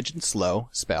 like, damage and slow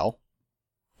spell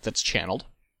that's channeled.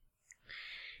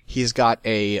 He's got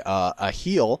a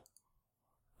heal,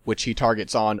 which he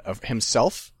targets on of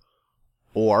himself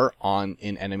or on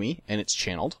an enemy, and it's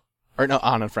channeled. Or no,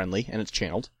 on a friendly, and it's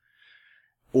channeled.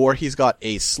 Or he's got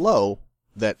a slow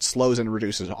that slows and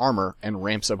reduces armor and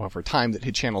ramps up over time that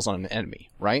he channels on an enemy,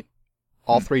 right?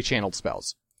 All three channeled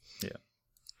spells. Yeah.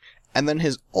 And then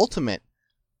his ultimate,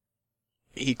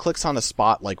 he clicks on a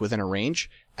spot, like, within a range,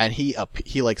 and he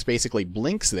like, basically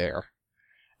blinks there,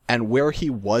 and where he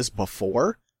was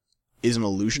before is an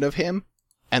illusion of him,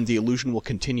 and the illusion will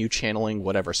continue channeling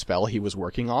whatever spell he was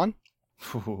working on.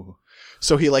 Ooh.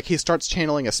 So he starts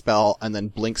channeling a spell and then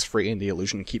blinks free, and the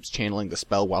illusion keeps channeling the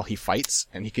spell while he fights,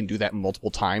 and he can do that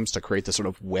multiple times to create this sort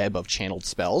of web of channeled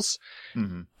spells.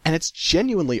 Mm-hmm. And it's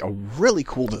genuinely a really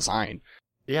cool design.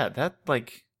 Yeah, that,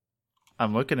 like,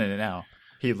 I'm looking at it now.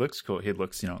 He looks cool. He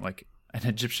looks, like an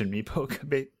Egyptian Meepo,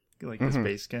 like this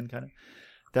base skin kind of.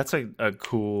 That's a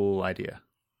cool idea.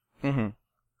 Mm-hmm.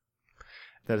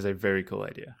 That is a very cool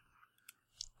idea.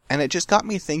 And it just got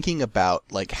me thinking about,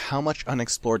 like, how much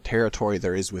unexplored territory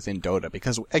there is within Dota.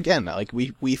 Because, again, like,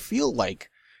 we feel like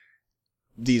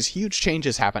these huge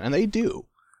changes happen, and they do.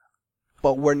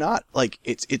 But we're not, like,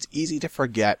 it's easy to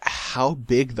forget how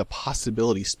big the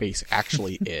possibility space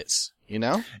actually is, you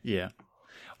know? Yeah.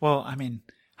 Well, I mean,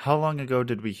 how long ago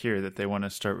did we hear that they want to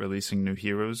start releasing new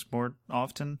heroes more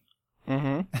often?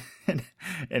 Mm-hmm.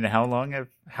 And how long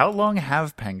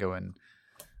have Pango and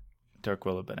Dark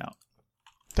Willow been out?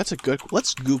 That's a good...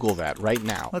 Let's Google that right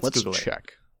now. Let's Google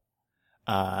check.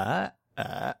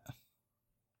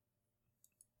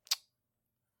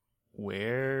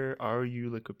 Where are you,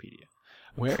 Wikipedia?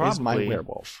 Where is my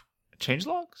werewolf?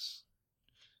 Changelogs?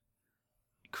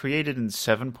 Created in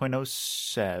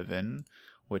 7.07,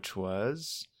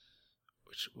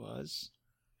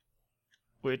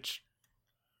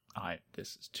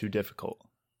 this is too difficult.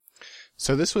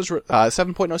 So this was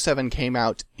 7.07 came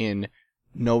out in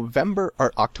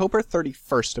October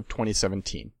 31st of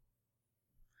 2017.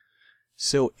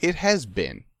 So it has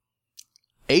been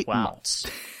 8 months.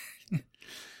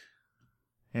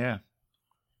 Yeah.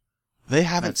 They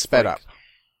haven't sped up.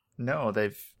 No,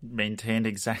 they've maintained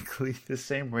exactly the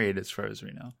same rate as far as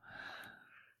we know.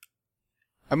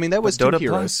 I mean, that was Dota 2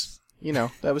 heroes.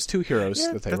 Plus. That was 2 heroes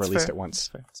that they released at once.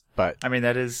 But I mean,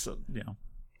 that is,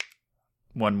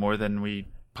 one more than we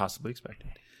possibly expected.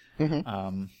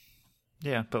 Mm-hmm.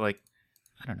 Yeah, but, like,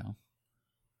 I don't know.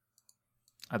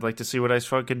 I'd like to see what Ice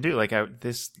Frog can do. Like,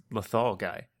 this Lethal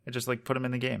guy. I just, like, put him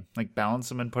in the game. Like, balance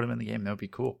him and put him in the game. That would be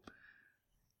cool.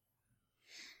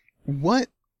 What?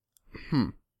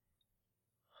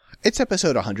 It's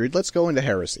episode 100. Let's go into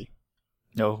Heresy.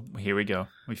 Oh, here we go.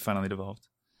 We finally devolved.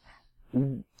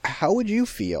 How would you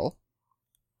feel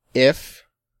if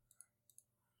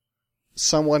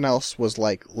someone else was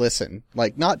like, listen,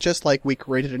 like, not just like we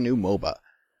created a new MOBA,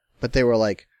 but they were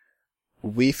like,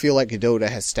 we feel like Dota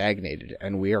has stagnated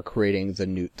and we are creating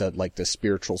the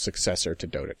spiritual successor to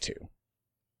Dota 2.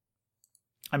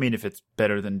 I mean, if it's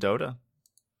better than Dota,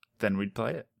 then we'd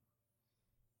play it.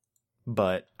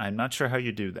 But I'm not sure how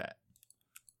you do that.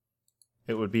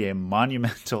 It would be a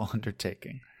monumental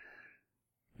undertaking.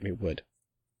 It would.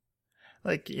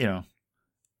 Like,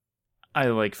 I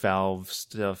like Valve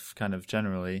stuff kind of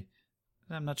generally.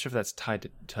 I'm not sure if that's tied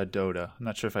to Dota. I'm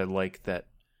not sure if I like that.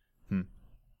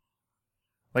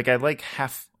 Like, I like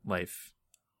Half-Life.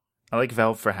 I like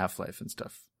Valve for Half-Life and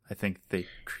stuff. I think they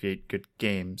create good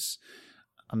games.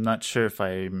 I'm not sure if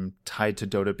I'm tied to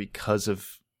Dota because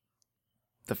of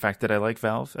the fact that I like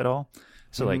Valve at all.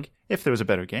 So, like, if there was a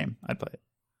better game, I'd play it.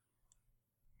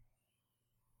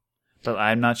 But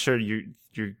I'm not sure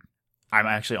I'm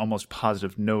actually almost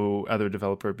positive no other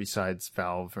developer besides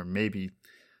Valve, or maybe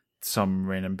some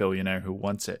random billionaire who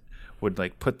wants it, would,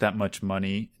 like, put that much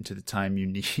money into the time you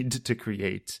need to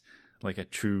create, like, a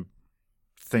true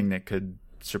thing that could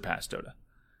surpass Dota.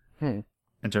 In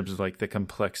terms of, like, the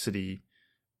complexity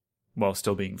while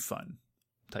still being fun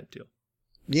type deal.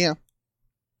 Yeah.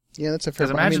 Yeah, that's a fair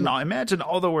point. Because imagine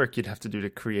all the work you'd have to do to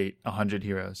create 100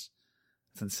 heroes.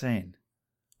 It's insane.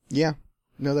 Yeah.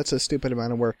 No, that's a stupid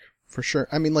amount of work, for sure.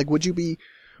 I mean, like, would you be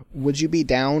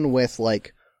down with,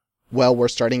 like, well, we're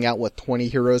starting out with 20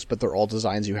 heroes, but they're all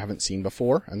designs you haven't seen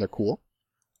before, and they're cool.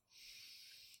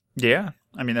 Yeah,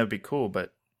 I mean, that would be cool,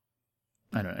 but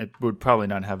I don't know. It would probably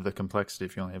not have the complexity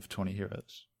if you only have 20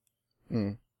 heroes.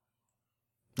 Mm.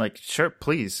 Like, sure,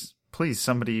 please,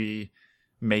 somebody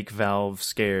make Valve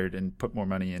scared and put more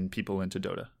money and people into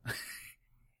Dota.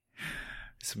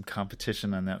 Some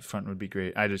competition on that front would be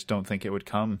great. I just don't think it would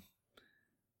come.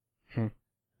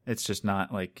 It's just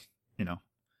not like,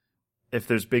 if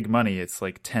there's big money, it's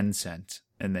like Tencent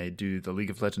and they do the League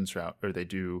of Legends route, or they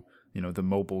do, the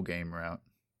mobile game route.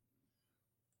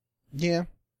 Yeah.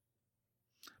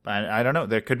 But I don't know.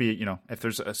 There could be, if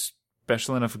there's a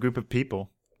special enough group of people,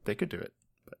 they could do it.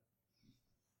 But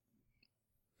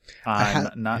I'm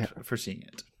not foreseeing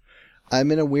it.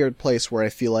 I'm in a weird place where I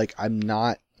feel like I'm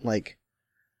not, like...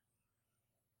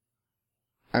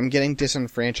 I'm getting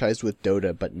disenfranchised with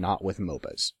Dota, but not with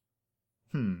MOBAs.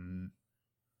 And,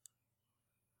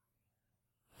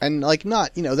 like,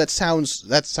 not, that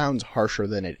sounds harsher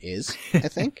than it is, I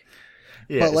think.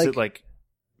 Yeah, but, is it like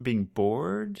being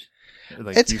bored?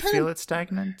 Like, do you feel it's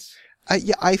stagnant?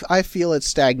 I feel it's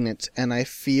stagnant, and I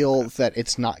feel that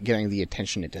it's not getting the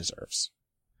attention it deserves.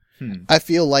 I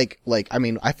feel like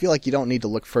I feel like you don't need to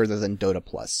look further than Dota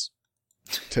Plus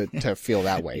to feel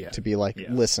that way. To be like,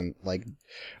 listen, like,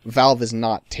 Valve is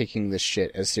not taking this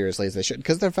shit as seriously as they should,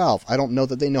 because they're Valve. I don't know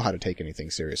that they know how to take anything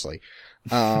seriously.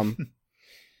 How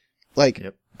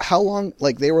long,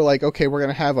 like, they were like, okay, we're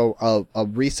gonna have a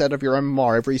reset of your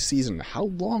MMR every season. How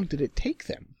long did it take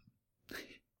them?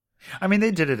 I mean,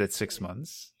 they did it at 6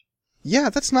 months. Yeah,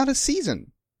 that's not a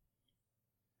season.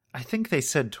 I think they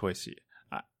said twice a year.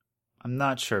 I'm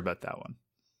not sure about that one.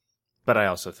 But I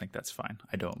also think that's fine.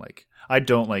 I don't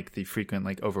like the frequent,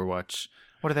 like, Overwatch.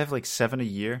 What do they have, like 7 a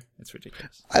year? It's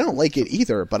ridiculous. I don't like it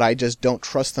either, but I just don't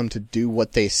trust them to do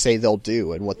what they say they'll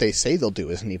do, and what they say they'll do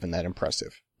isn't even that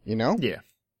impressive. You know? Yeah.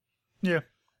 Yeah.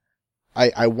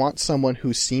 I want someone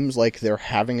who seems like they're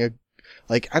having a,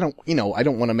 like, I don't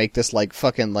want to make this like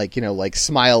fucking like, like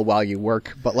smile while you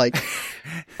work, but like,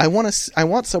 I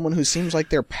want someone who seems like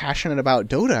they're passionate about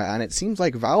Dota, and it seems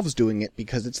like Valve's doing it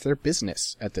because it's their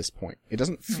business at this point. It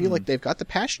doesn't feel like they've got the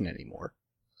passion anymore.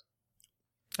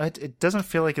 It doesn't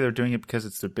feel like they're doing it because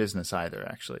it's their business either,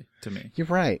 actually, to me. You're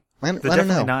right. I don't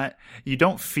definitely know. You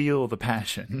don't feel the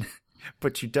passion,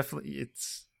 but you definitely,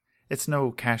 it's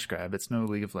no cash grab. It's no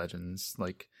League of Legends,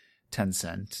 like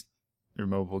Tencent or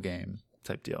mobile game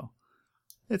type deal.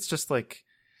 It's just like,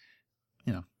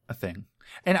 a thing.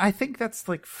 And I think that's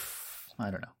like, I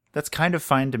don't know. That's kind of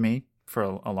fine to me for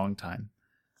a long time.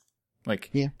 Like,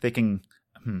 they can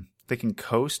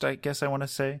coast, I guess I want to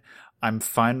say. I'm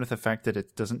fine with the fact that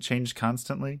it doesn't change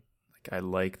constantly. Like, I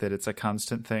like that it's a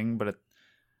constant thing, but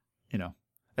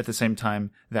at the same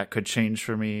time, that could change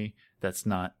for me. That's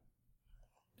not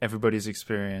everybody's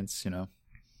experience,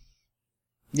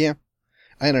 Yeah.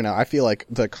 I don't know. I feel like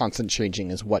the constant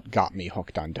changing is what got me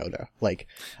hooked on Dota. Like,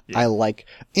 I like,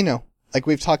 like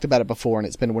we've talked about it before, and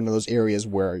it's been one of those areas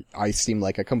where I seem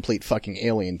like a complete fucking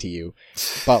alien to you.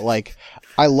 But like,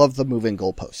 I love the moving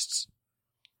goalposts.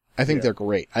 I think they're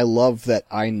great. I love that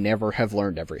I never have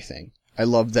learned everything. I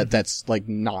love that that's like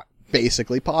not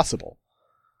basically possible.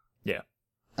 Yeah.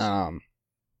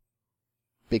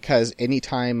 Because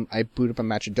anytime I boot up a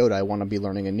match of Dota, I want to be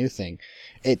learning a new thing.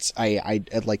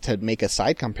 I'd like to make a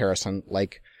side comparison.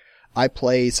 Like, I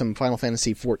play some Final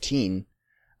Fantasy XIV.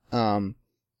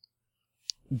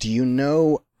 Do you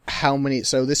know how many,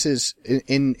 so this is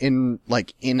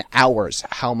in hours,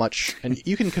 how much, and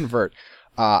you can convert,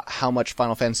 how much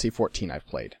Final Fantasy XIV I've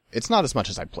played. It's not as much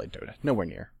as I've played Dota. Nowhere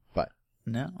near, but.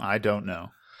 No, I don't know.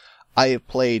 I have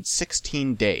played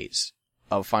 16 days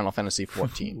of Final Fantasy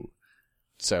XIV.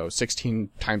 So 16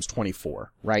 times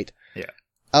 24, right? Yeah.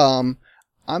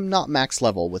 I'm not max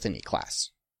level with any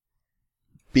class.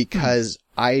 Because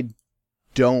I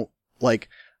don't, like,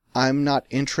 I'm not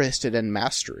interested in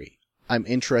mastery. I'm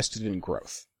interested in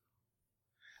growth.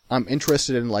 I'm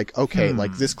interested in, like, okay,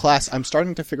 like this class, I'm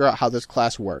starting to figure out how this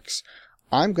class works.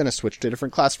 I'm gonna switch to a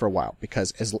different class for a while,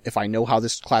 because if I know how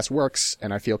this class works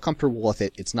and I feel comfortable with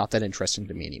it, it's not that interesting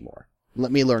to me anymore.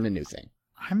 Let me learn a new thing.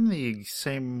 I'm the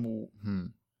same.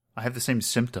 I have the same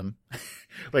symptom,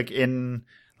 like in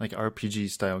like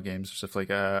RPG style games or stuff. Like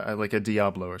I like a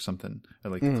Diablo or something. I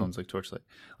like the clones like Torchlight.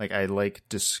 Like, I like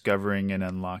discovering and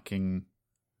unlocking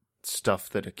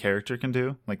stuff that a character can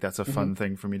do. Like, that's a fun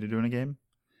thing for me to do in a game.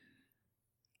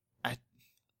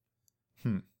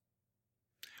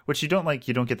 Which you don't like.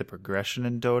 You don't get the progression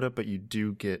in Dota, but you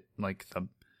do get like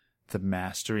the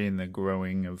mastery and the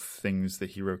growing of things the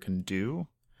hero can do.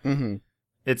 Mm-hmm.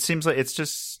 It seems like it's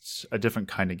just a different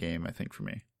kind of game, I think, for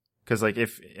me. Because like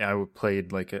if I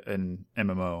played like an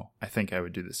MMO, I think I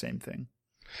would do the same thing.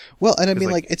 Well, and I mean,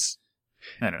 like, like it's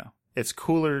I don't know. It's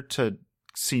cooler to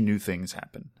see new things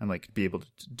happen and like be able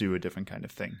to do a different kind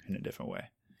of thing in a different way.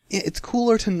 it's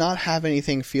cooler to not have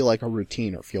anything feel like a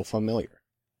routine or feel familiar.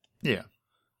 Yeah.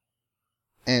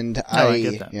 And I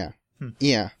get that. Yeah.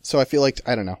 Yeah. So I feel like,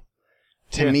 I don't know.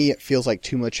 To Yeah. me, it feels like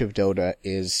too much of Dota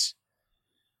is,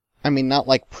 I mean, not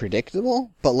like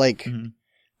predictable, but like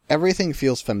everything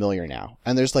feels familiar now.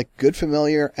 And there's like good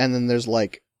familiar, and then there's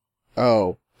like,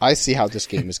 oh, I see how this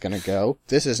game is going to go.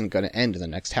 This isn't going to end in the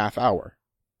next half hour.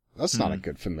 That's not a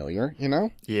good familiar, you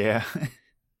know? Yeah.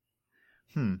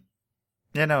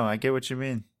 Yeah, no, I get what you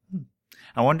mean.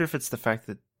 I wonder if it's the fact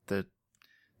that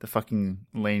the fucking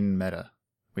lane meta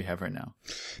we have right now.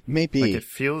 Maybe. Like, it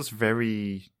feels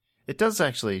very... It does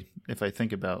actually, if I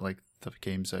think about, like, the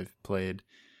games I've played,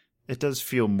 it does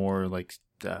feel more like,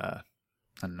 I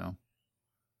don't know.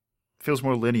 It feels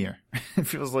more linear. It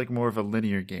feels like more of a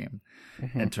linear game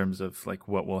in terms of, like,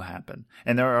 what will happen.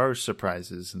 And there are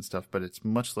surprises and stuff, but it's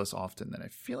much less often than I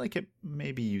feel like it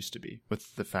maybe used to be,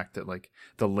 with the fact that, like,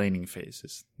 the laning phase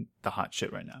is the hot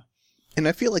shit right now. And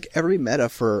I feel like every meta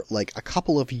for like a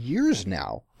couple of years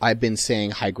now, I've been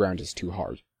saying high ground is too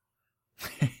hard.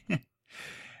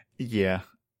 Yeah,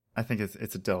 I think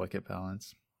it's a delicate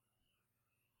balance.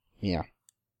 Yeah.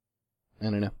 I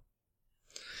don't know.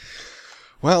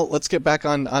 Well, let's get back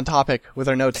on topic with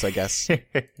our notes, I guess.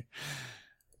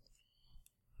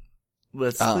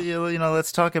 Let's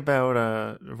talk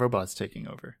about robots taking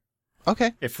over.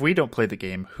 Okay. If we don't play the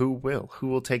game, who will? Who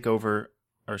will take over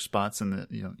our spots in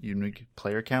the unique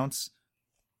player counts?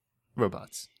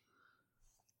 Robots.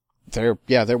 They're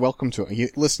welcome to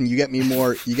it. Listen, you get me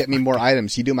more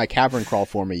items. You do my cavern crawl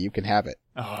for me, you can have it.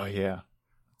 Oh yeah.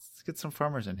 Let's get some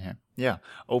farmers in here. Yeah.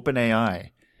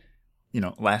 OpenAI.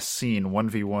 Last seen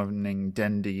 1v1ing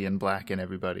Dendi and Black and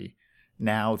everybody.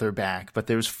 Now they're back, but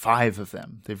there's 5 of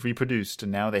them. They've reproduced,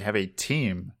 and now they have a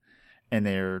team, and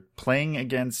they're playing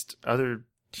against other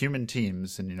human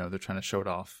teams, and they're trying to show it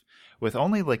off with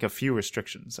only like a few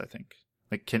restrictions. I think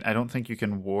I don't think you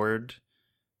can ward,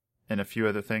 and a few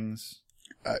other things.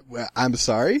 I'm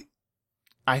sorry?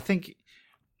 I think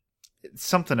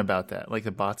something about that, like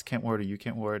the bots can't ward or you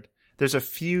can't ward. There's a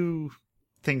few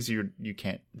things you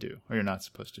can't do or you're not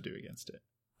supposed to do against it.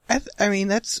 I mean,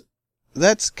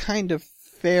 that's kind of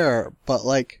fair, but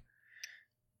like,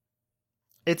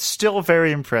 it's still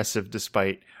very impressive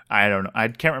despite, I don't know, I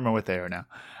can't remember what they are now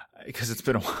because it's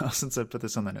been a while since I put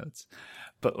this on the notes,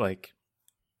 but like,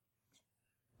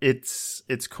 it's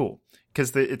cool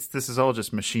because this is all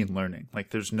just machine learning.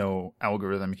 Like, there's no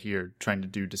algorithm here trying to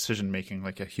do decision making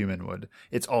like a human would.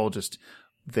 It's all just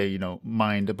they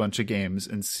mined a bunch of games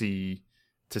and see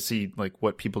like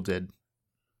what people did.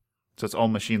 So it's all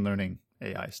machine learning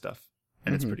AI stuff,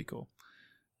 and it's pretty cool.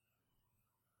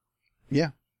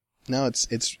 Yeah. No,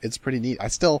 it's pretty neat.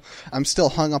 I'm still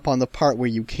hung up on the part where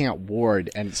you can't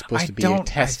ward and it's supposed to be a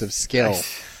test of skill.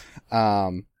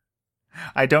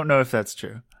 I don't know if that's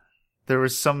true. There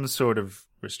was some sort of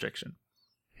restriction.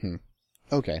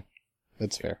 Okay.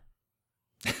 That's fair.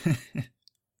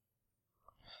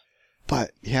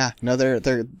 But yeah, no,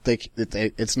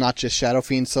 it's not just Shadow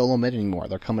Fiend solo mid anymore.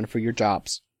 They're coming for your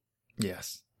jobs.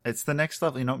 Yes. It's the next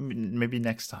level. Maybe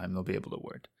next time they'll be able to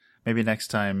ward. Maybe next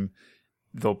time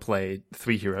they'll play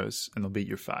 3 heroes and they'll beat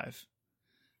your 5.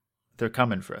 They're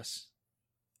coming for us.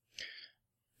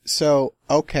 So,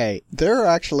 okay, there are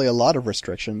actually a lot of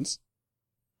restrictions.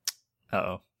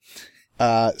 Uh-oh.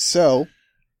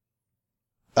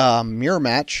 Mirror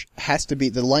match has to be,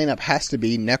 the lineup has to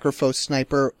be Necrophos,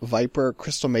 Sniper, Viper,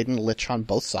 Crystal Maiden, Lich on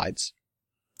both sides.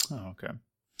 Oh, okay.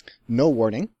 No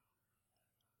warding.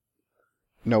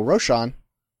 No Roshan.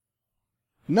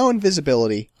 No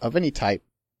invisibility of any type.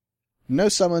 No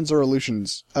summons or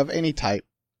illusions of any type.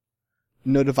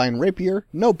 No Divine Rapier,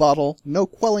 no Bottle, no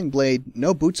Quelling Blade,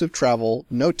 no Boots of Travel,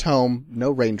 no Tome,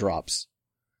 no Raindrops.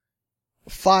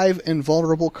 5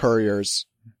 invulnerable couriers.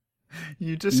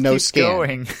 You just no keep scan.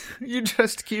 going. You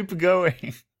just keep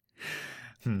going.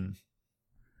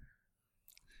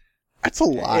 That's a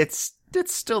lot. It's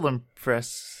still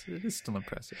impressive. It is still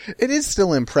impressive. It is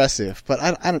still impressive, but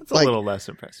I don't It's a little less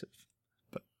impressive.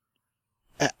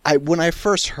 When I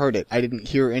first heard it, I didn't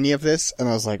hear any of this, and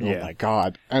I was like, "Oh my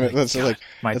god!" And it's like,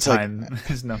 my it's time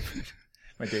is numbered.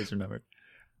 My days are numbered.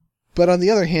 But on the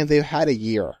other hand, they've had a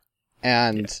year,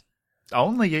 and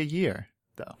only a year,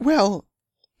 though. Well,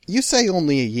 you say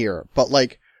only a year, but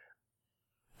like,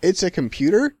 it's a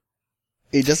computer.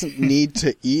 It doesn't need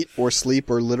to eat or sleep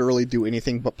or literally do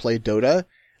anything but play Dota.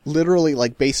 Literally,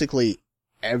 like, basically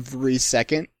every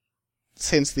second,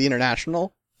 since the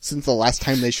International, since the last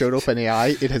time they showed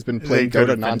OpenAI, it has been They playing could Dota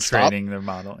have been nonstop. training their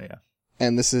model, yeah.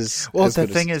 And this is Well, as the good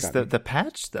as thing it's is, gotten. the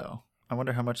patch, though. I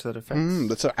wonder how much that affects.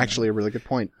 That's actually a really good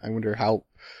point. I wonder how.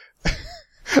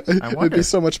 wonder. It'd be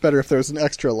so much better if there was an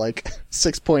extra,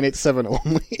 6.87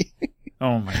 only.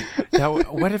 Oh my! Now,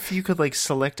 what if you could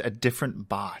select a different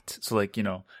bot? So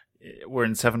we're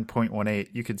in 7.18.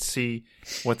 You could see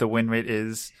what the win rate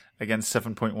is against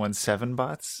 7.17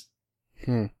 bots.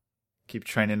 Keep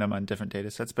training them on different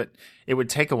data sets, but it would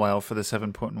take a while for the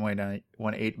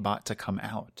 7.18 bot to come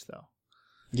out, though.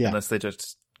 Yeah. Unless they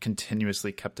just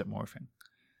continuously kept it morphing.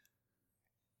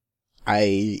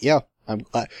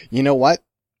 You know what?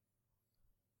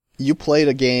 You played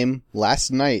a game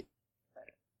last night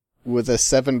with a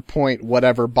 7 point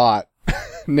whatever bot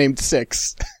named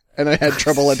 6, and I had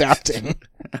trouble adapting.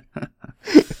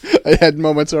 I had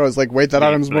moments where I was like, wait, that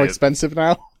item's more expensive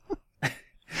now?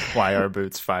 Why are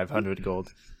boots 500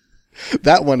 gold?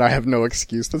 That one I have no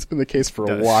excuse. That's been the case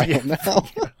for a while now.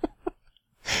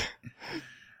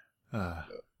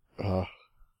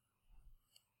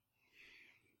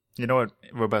 You know what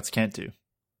robots can't do?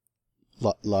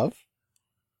 Love?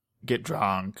 Get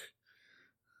drunk.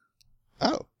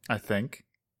 Oh. I think.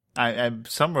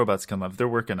 Some robots can love. They're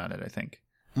working on it, I think.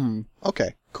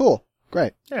 Okay. Cool.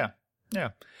 Great. Yeah.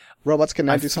 Robots can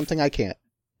now do something I can't.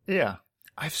 Yeah.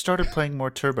 I've started playing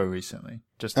more Turbo recently.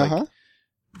 Just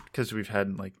because we've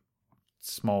had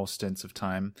small stints of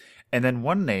time. And then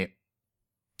one night,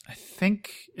 I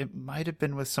think it might have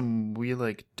been with some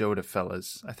Dota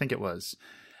fellas. I think it was.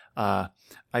 I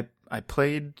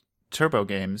played Turbo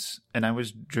games and I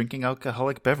was drinking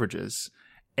alcoholic beverages,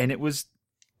 and it was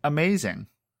amazing.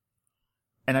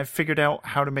 And I've figured out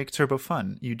how to make Turbo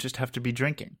fun. You just have to be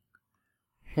drinking.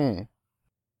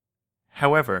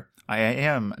 However, I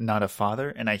am not a father,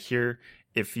 and I hear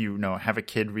if you have a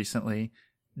kid recently,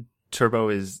 Turbo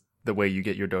is the way you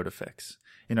get your Dota fix.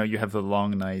 You have the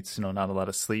long nights, not a lot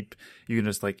of sleep. You can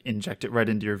just inject it right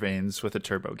into your veins with a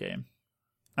Turbo game.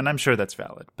 And I'm sure that's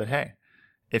valid. But hey,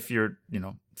 if you're,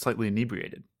 slightly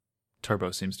inebriated,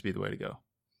 Turbo seems to be the way to go.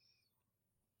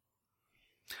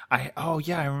 I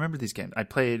remember these games. I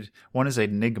played, one is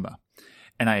Enigma,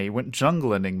 and I went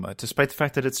jungle Enigma. Despite the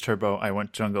fact that it's Turbo, I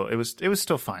went jungle. It was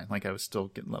still fine. I was still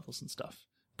getting levels and stuff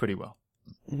pretty well.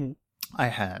 Mm-hmm. I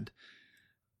had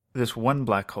this one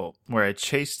black hole where I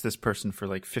chased this person for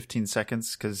 15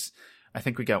 seconds because I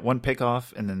think we got one pick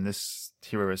off, and then this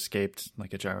hero escaped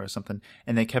like a gyro or something,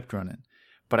 and they kept running.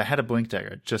 But I had a blink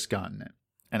dagger, I'd just gotten it,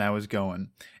 and I was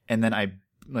going, and then I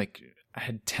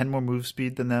had 10 more move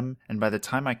speed than them, and by the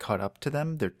time I caught up to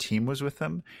them, their team was with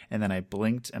them, and then I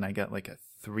blinked, and I got a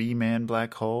 3-man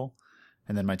black hole,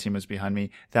 and then my team was behind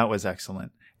me. That was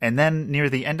excellent. And then near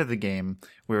the end of the game,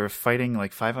 we were fighting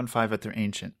 5-on-5 at their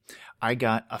ancient. I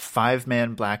got a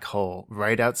 5-man black hole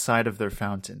right outside of their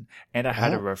fountain, and I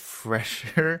had a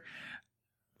refresher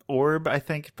orb, I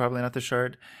think, probably not the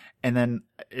shard, and then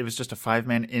it was just a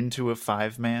 5-man into a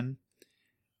 5-man.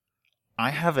 I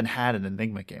haven't had an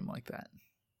Enigma game like that.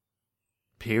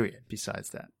 Period. Besides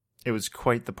that, it was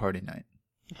quite the party night.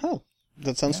 Oh,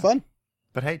 that sounds fun.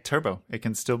 But hey, Turbo, it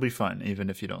can still be fun, even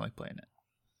if you don't like playing it.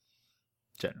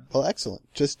 Generally. Well,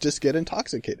 excellent. Just get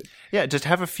intoxicated. Yeah, just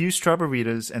have a few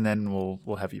strawberritas, and then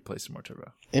we'll have you play some more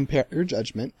Turbo. Impair your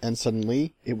judgment, and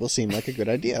suddenly it will seem like a good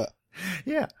idea.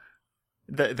 Yeah.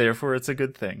 Therefore, it's a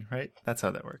good thing, right? That's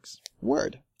how that works.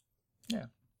 Word. Yeah.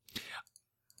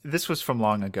 This was from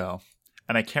long ago,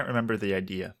 and I can't remember the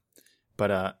idea.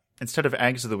 But instead of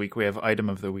Ags of the Week, we have Item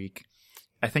of the Week.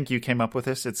 I think you came up with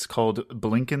this. It's called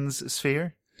Blinken's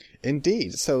Sphere.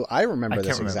 Indeed. So I remember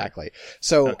this exactly.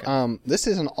 So this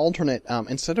is an alternate.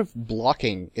 Instead of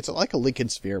blocking, it's like a Lincoln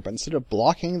Sphere, but instead of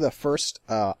blocking the first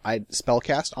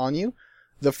spellcast on you,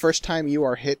 the first time you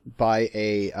are hit by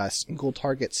a single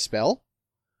target spell,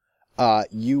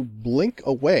 you blink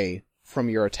away from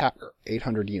your attacker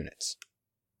 800 units.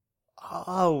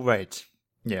 Oh, right.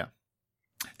 Yeah.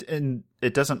 And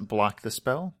it doesn't block the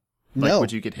spell? No.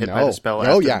 Would you get hit by the spell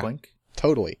after the blink?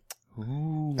 Totally.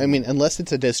 Ooh. I mean, unless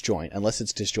it's a disjoint, unless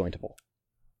it's disjointable.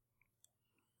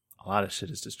 A lot of shit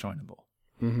is disjointable.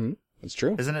 Mm-hmm. That's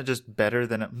true. Isn't it just better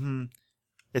than it?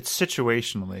 It's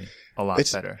situationally a lot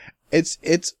better.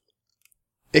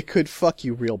 It could fuck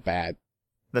you real bad.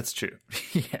 That's true.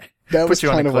 Yeah. That was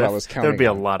kind of what I was counting. There'd be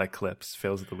a lot of clips,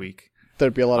 fails of the week.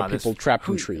 There'd be a lot of people trapped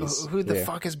in trees. Who the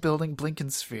fuck is building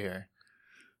Blinken Sphere?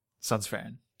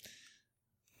 Sunsfran.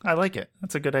 I like it.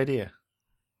 That's a good idea.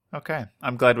 Okay.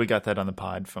 I'm glad we got that on the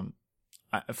pod from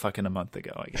fucking a month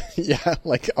ago, I guess. Yeah,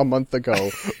 like a month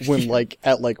ago, when like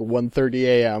at like 1:30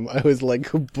 a.m. I was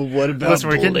like, "But what about?" Listen,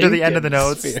 we're getting to the end of the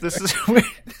notes. Blinkensphere?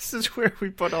 This is where we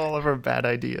put all of our bad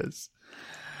ideas.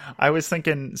 I was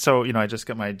thinking, so I just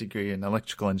got my degree in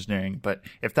electrical engineering, but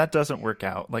if that doesn't work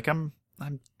out, like I'm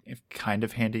kind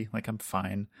of handy, like I'm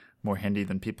fine, more handy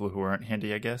than people who aren't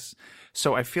handy, I guess.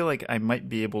 So I feel like I might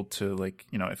be able to, like,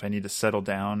 if I need to settle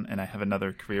down and I have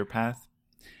another career path,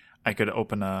 I could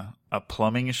open a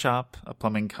plumbing shop, a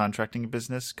plumbing contracting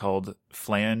business called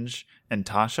Flange and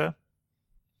Tasha.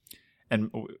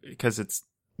 And because it's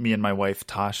me and my wife,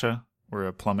 Tasha, we're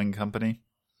a plumbing company.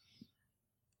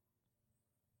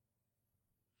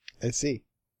 I see.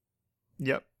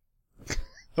 Yep.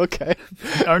 Okay.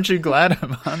 Aren't you glad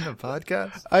I'm on the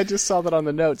podcast? I just saw that on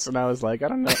the notes and I was like, I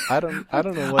don't know. I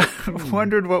don't know what. I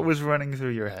wondered what was running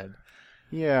through your head.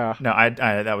 Yeah. No, I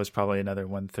that was probably another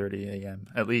 1:30 a.m.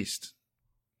 at least.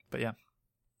 But yeah.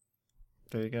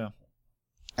 There you go.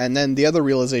 And then the other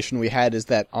realization we had is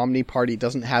that Omni Party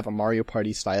doesn't have a Mario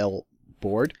Party style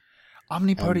board.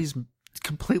 Omni Party's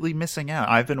completely missing out.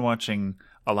 I've been watching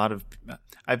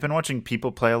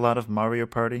people play a lot of Mario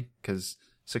Party because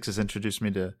Six has introduced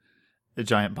me to the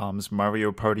Giant Bomb's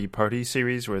Mario Party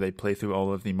series where they play through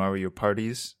all of the Mario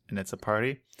parties and it's a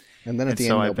party. And then at the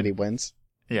end, nobody wins.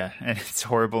 Yeah, and it's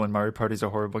horrible, and Mario Party's a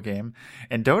horrible game,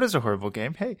 and Dota's a horrible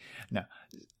game. Hey, no.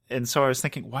 And so I was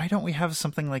thinking, why don't we have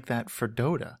something like that for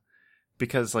Dota?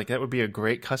 Because, like, that would be a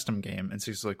great custom game. And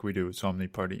so he's like, we do, it's Omni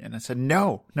Party. And I said,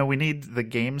 no, we need the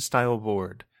game-style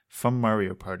board from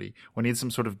Mario Party. We need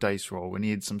some sort of dice roll. We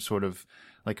need some sort of,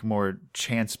 like, more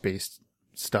chance-based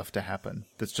stuff to happen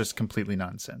that's just completely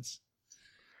nonsense.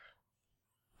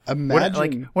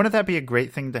 Imagine... Wouldn't that be a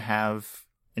great thing to have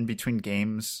in between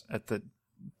games at the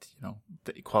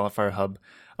qualifier hub?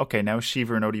 Okay, now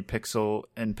Shiver and ODPixel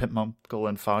and Pitmunkle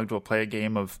and Fogged will play a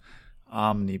game of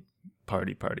Omni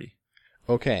Party.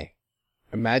 Okay,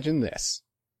 imagine this.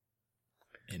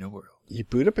 In a world. You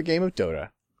boot up a game of Dota,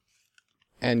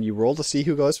 and you roll to see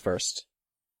who goes first.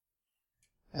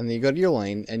 And then you go to your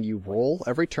lane, and you roll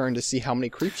every turn to see how many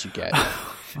creeps you get.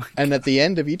 And at the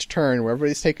end of each turn, where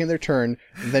everybody's taking their turn,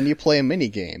 then you play a mini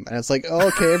game. And it's like, oh,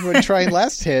 okay, everybody try and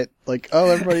last hit. Like,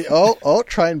 everybody,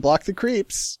 try and block the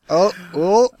creeps.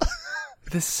 Oh.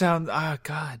 This sounds,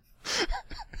 God.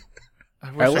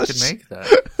 I wish I could make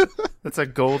that. That's a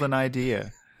golden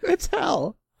idea. It's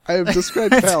hell. I have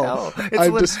described hell.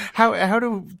 How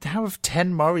have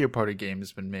 10 Mario Party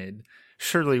games been made?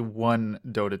 Surely one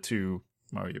Dota 2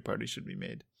 Mario Party should be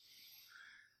made.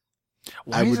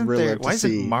 Why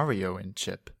isn't Mario in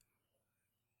Chip?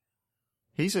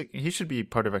 He should be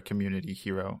part of a community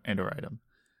hero and/or item.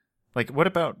 Like, what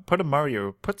about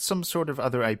put some sort of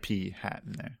other IP hat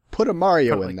in there. Put a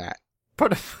Mario in that.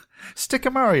 Stick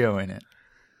a Mario in it.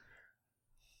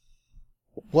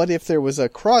 What if there was a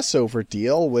crossover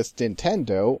deal with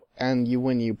Nintendo, and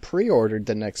when you pre-ordered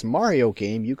the next Mario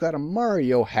game, you got a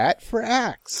Mario hat for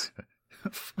Axe?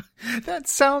 That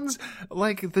sounds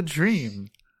like the dream.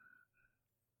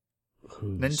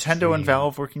 Nintendo and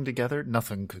Valve working together,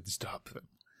 nothing could stop them.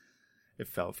 If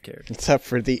Valve cared. Except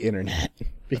for the internet,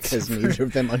 because neither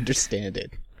of them understand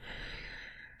it.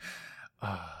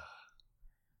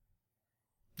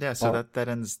 Yeah, so that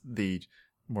ends the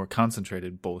more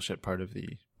concentrated bullshit part of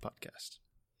the podcast,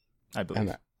 I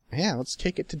believe. Yeah, let's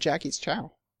kick it to Jackie's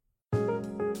Chow.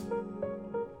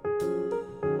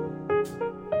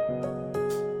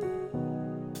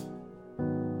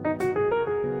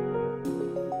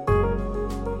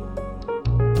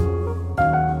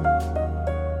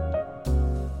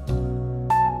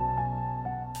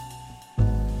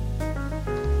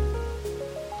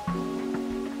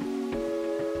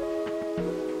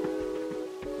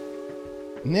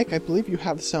 Nick, I believe you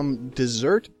have some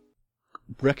dessert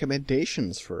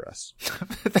recommendations for us.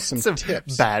 That's some a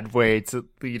tips. Bad way to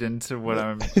lead into what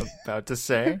I'm about to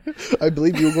say. I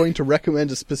believe you were going to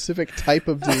recommend a specific type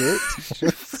of dessert.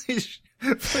 Please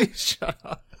shut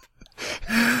up.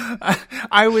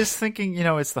 I was thinking,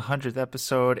 it's the 100th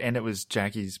episode, and it was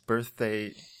Jackie's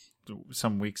birthday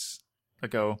some weeks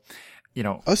ago.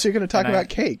 Oh, so you're going to talk about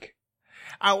cake?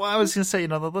 I was going to say,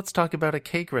 let's talk about a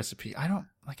cake recipe.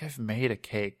 I've made a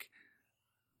cake.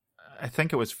 I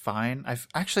think it was fine.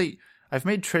 I've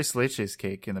made tres leches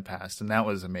cake in the past, and that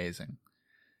was amazing.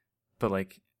 But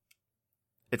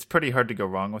it's pretty hard to go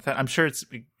wrong with that. I'm sure it's,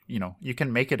 you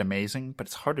can make it amazing, but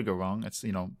it's hard to go wrong. It's,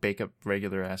 bake a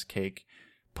regular ass cake,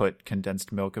 put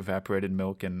condensed milk, evaporated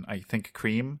milk, and I think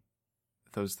cream.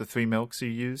 Those the 3 milks you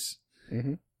use.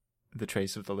 Mm-hmm. The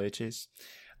trace of the leches.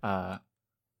 But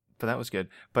that was good.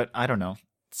 But I don't know.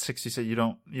 60 said you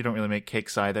don't really make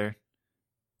cakes either.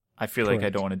 I feel like I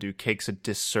Correct. don't want to do cakes a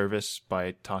disservice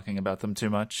by talking about them too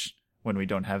much when we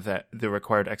don't have the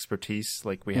required expertise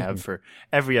like we have for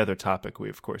every other topic we,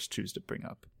 of course, choose to bring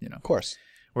up. Of course.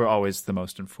 We're always the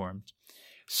most informed.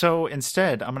 So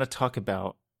instead, I'm going to talk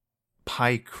about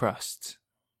pie crust.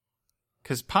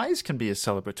 Because pies can be a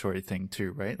celebratory thing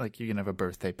too, right? Like you can have a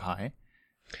birthday pie.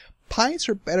 Pies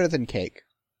are better than cake.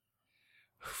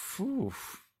 Ooh.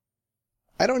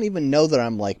 I don't even know that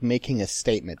I'm like making a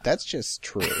statement. That's just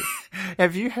true.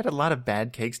 Have you had a lot of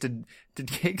bad cakes? Did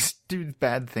cakes do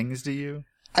bad things to you?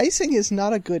 Icing is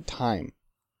not a good time.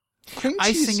 Cream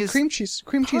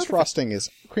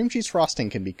cheese frosting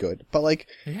can be good, but like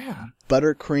Yeah.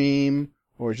 buttercream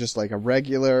or just like a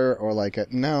regular or like a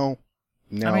no.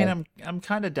 I mean, I'm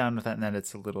kind of down with that in that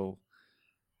it's a little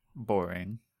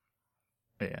boring.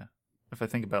 But yeah. If I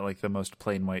think about like the most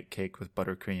plain white cake with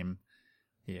buttercream,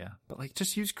 yeah. But like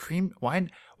just use cream.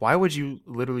 Why would you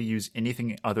literally use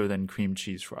anything other than cream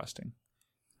cheese frosting?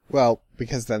 Well,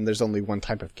 because then there's only one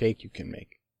type of cake you can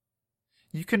make.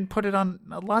 You can put it on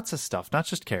lots of stuff, not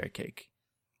just carrot cake.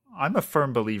 I'm a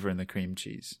firm believer in the cream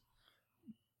cheese.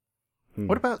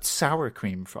 What about sour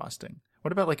cream frosting?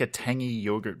 What about like a tangy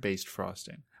yogurt-based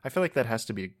frosting? I feel like that has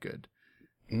to be good.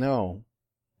 No.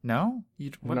 No?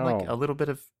 You'd want No. like a little bit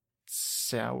of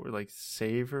sour, like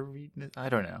savory? I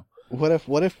don't know.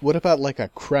 What about like a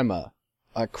crema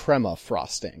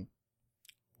frosting?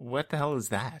 What the hell is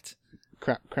that?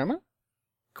 Crema?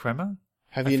 Crema?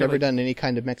 Have I you feel never like- done any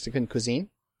kind of Mexican cuisine?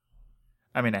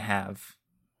 I mean, I have.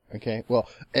 Okay. Well,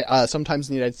 sometimes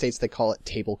in the United States they call it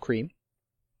table cream.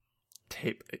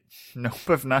 Nope,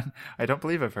 I've not. I don't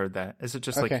believe I've heard that. Is it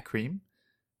just Okay. like cream?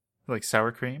 Like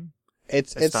sour cream?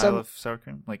 It's A style some, of sour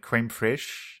cream? Like creme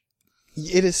fraiche?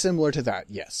 it is similar to that.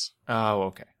 Yes. Oh,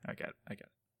 okay. I get it.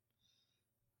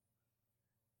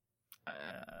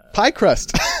 Pie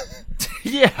crust.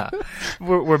 Yeah,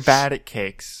 we're bad at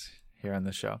cakes here on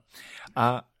the show.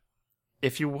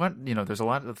 If you want, there's a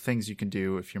lot of things you can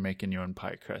do if you're making your own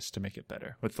pie crust to make it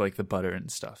better with like the butter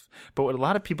and stuff. But what a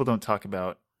lot of people don't talk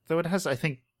about, though it has, I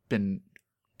think, been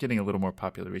getting a little more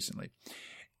popular recently,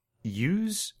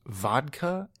 use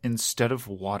vodka instead of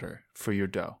water for your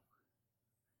dough.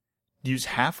 Use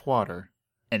half water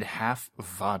and half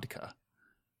vodka.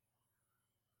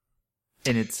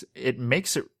 And it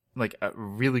makes it like a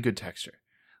really good texture.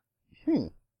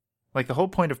 Like the whole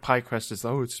point of pie crust is,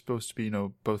 it's supposed to be,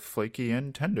 both flaky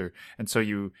and tender. And so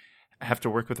you have to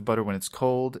work with the butter when it's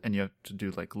cold, and you have to do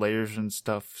like layers and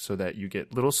stuff so that you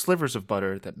get little slivers of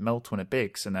butter that melt when it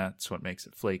bakes, and that's what makes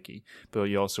it flaky. But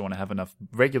you also want to have enough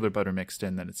regular butter mixed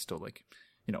in that it's still like,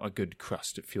 a good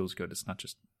crust. It feels good. It's not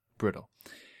just brittle.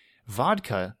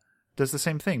 Vodka does the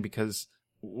same thing because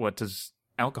what does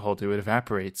alcohol do? It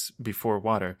evaporates before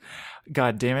water.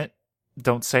 God damn it.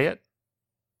 Don't say it.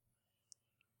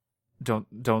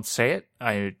 Don't say it.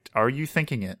 Are you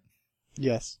thinking it?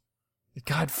 Yes.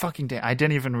 God fucking damn. I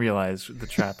didn't even realize the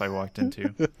trap I walked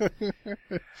into.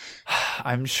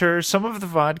 I'm sure some of the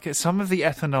vodka, some of the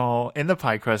ethanol in the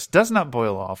pie crust does not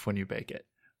boil off when you bake it.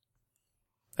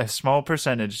 A small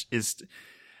percentage is.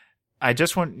 I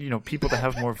just want, people to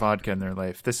have more vodka in their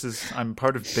life. I'm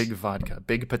part of Big Vodka,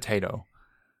 Big Potato.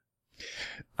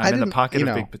 I'm in the pocket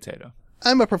of Big Potato.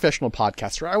 I'm a professional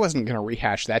podcaster. I wasn't going to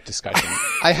rehash that discussion.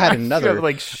 I had another.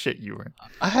 Like shit, you were.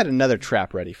 I had another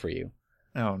trap ready for you.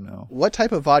 Oh no. What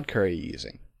type of vodka are you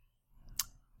using?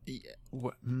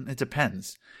 It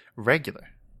depends. Regular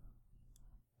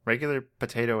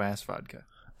potato ass vodka.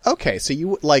 Okay, so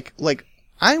you like.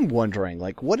 I'm wondering,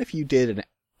 like, what if you did an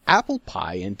apple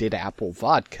pie and did apple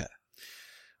vodka?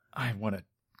 I want to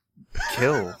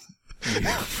kill you.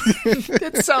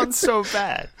 It sounds so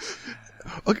bad.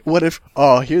 Okay, what if?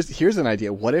 Oh, here's an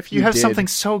idea. What if You have did, something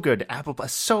so good, apple pie,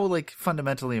 so like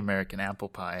fundamentally American apple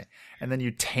pie, and then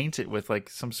you taint it with like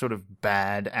some sort of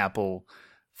bad apple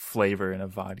flavor in a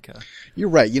vodka. You're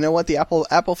right. You know what? The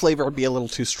apple flavor would be a little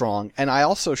too strong. And I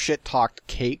also shit talked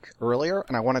cake earlier,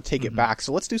 and I want to take it back.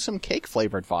 So let's do some cake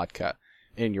flavored vodka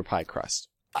in your pie crust.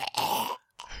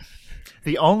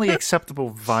 The only acceptable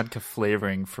vodka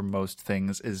flavoring for most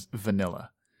things is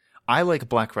vanilla. I like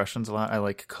Black Russians a lot. I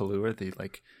like Kahlua, the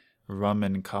like rum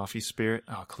and coffee spirit.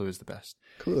 Oh, Kahlua is the best.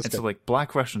 Kahlua is and good. so like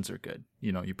Black Russians are good.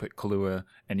 You put Kahlua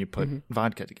and you put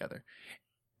vodka together.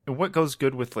 And what goes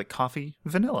good with like coffee?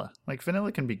 Vanilla. Like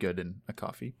vanilla can be good in a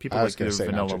coffee. People I was like their gonna say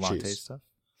vanilla nacho latte cheese. stuff.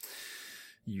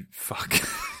 You fuck.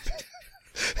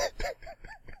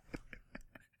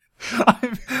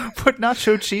 Put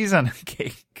nacho cheese on a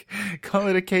cake. Call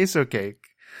it a queso cake.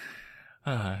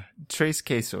 Tres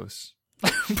quesos.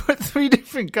 Put 3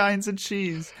 different kinds of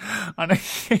cheese on a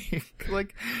cake.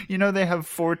 Like, they have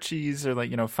 4 cheese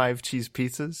or 5 cheese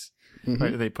pizzas. Mm-hmm.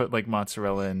 Right? They put like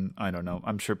mozzarella and I don't know.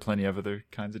 I'm sure plenty of other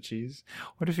kinds of cheese.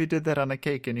 What if you did that on a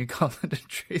cake and you call it a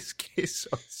tres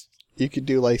quesos? You could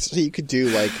do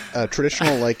a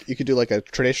traditional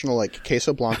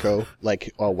queso blanco,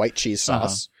 like a white cheese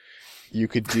sauce. You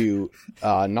could do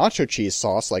nacho cheese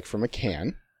sauce, like from a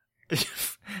can.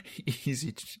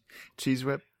 Easy cheese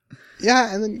whip.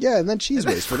 Yeah, and then cheese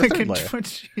whiz for the third layer.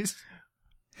 Cheese.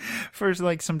 For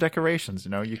like some decorations,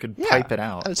 you could pipe it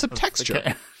out. And some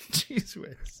texture. Cheese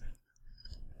whiz.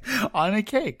 On a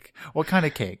cake. What kind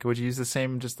of cake? Would you use the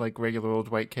same, just like regular old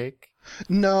white cake?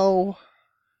 No.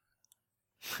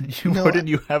 Wouldn't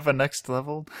you have a next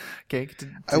level cake?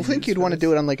 I think you'd want to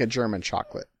do it on like a German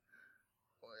chocolate.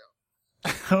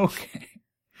 Okay.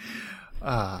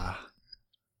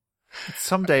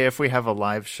 Someday, if we have a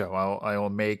live show, I will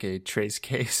make a tres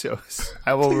quesos.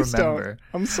 I will Please remember. Don't.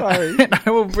 I'm sorry. And I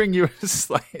will bring you a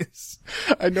slice.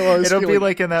 I know. It'll be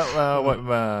like in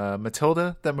that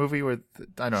Matilda, that movie where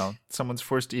I don't know, someone's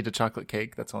forced to eat a chocolate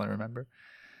cake. That's all I remember.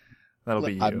 That'll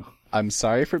be you. I'm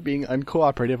sorry for being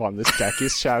uncooperative on this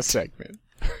Jackie's Chow segment.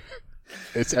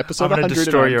 It's episode I'm 100.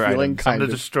 Destroy and your I'm feeling items. I'm going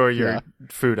to destroy your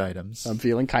food items. I'm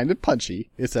feeling kind of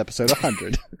punchy. It's episode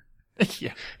 100.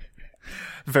 Yeah.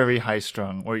 Very high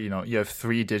strung. Or, you have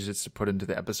 3 digits to put into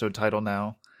the episode title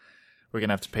now. We're going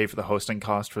to have to pay for the hosting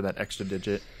cost for that extra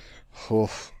digit.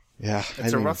 Oof. Yeah.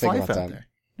 It's a rough life out there.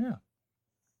 Yeah.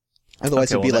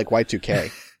 Otherwise, it'd be like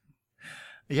Y2K.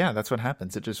 Yeah, that's what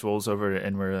happens. It just rolls over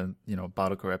and we're a,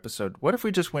 Bottlecore episode. What if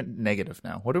we just went negative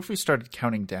now? What if we started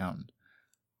counting down?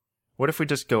 What if we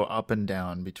just go up and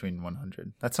down between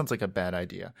 100? That sounds like a bad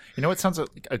idea. You know what sounds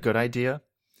like a good idea?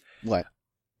 What?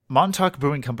 Montauk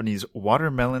Brewing Company's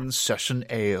Watermelon Session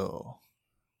Ale.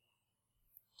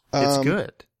 It's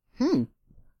good.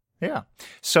 Yeah.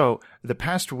 So the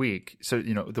past week,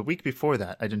 the week before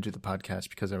that, I didn't do the podcast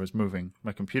because I was moving.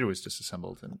 My computer was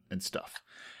disassembled and stuff.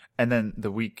 And then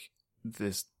the week,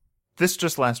 this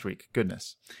just last week,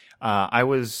 goodness, I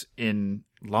was in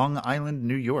Long Island,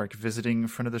 New York, visiting a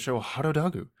friend of the show,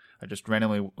 Harodagu. I just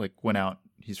randomly went out.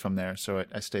 He's from there, so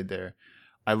I stayed there.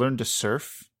 I learned to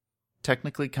surf,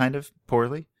 technically kind of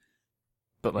poorly,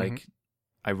 but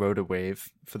I rode a wave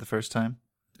for the first time.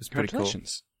 It was pretty cool.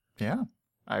 Yeah.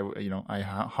 I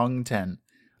hung 10.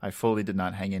 I fully did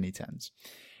not hang any 10s.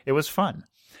 It was fun.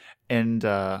 And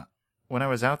when I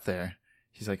was out there,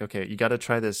 he's like, okay, you got to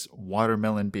try this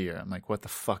watermelon beer. I'm like, what the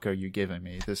fuck are you giving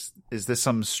me? Is this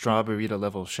some strawberry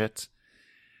level shit?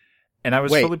 And I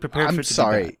was fully prepared for it to be bad.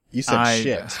 I'm sorry. You said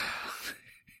shit.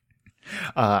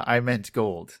 I meant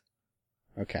gold.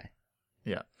 Okay.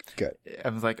 Yeah. Good. I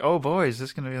was like, oh boy, is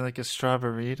this going to be like a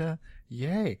strawberry?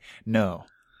 Yay. No.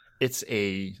 It's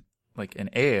an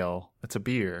ale. It's a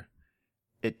beer.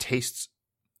 It tastes...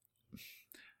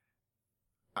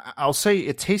 I'll say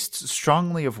it tastes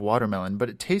strongly of watermelon, but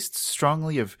it tastes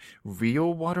strongly of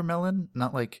real watermelon,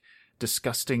 not like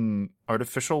disgusting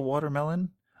artificial watermelon.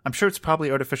 I'm sure it's probably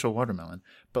artificial watermelon,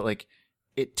 but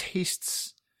it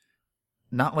tastes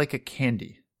not like a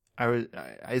candy.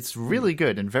 It's really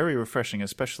good and very refreshing,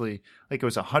 especially it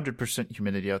was 100%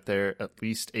 humidity out there, at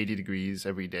least 80 degrees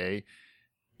every day.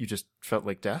 You just felt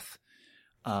like death.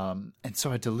 And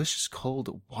so a delicious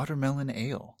cold watermelon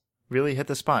ale really hit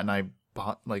the spot, and I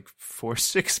bought 4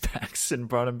 6-packs and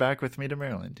brought them back with me to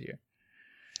Maryland here.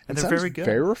 And they're very good.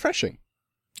 Very refreshing.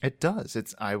 It does.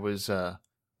 I was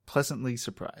pleasantly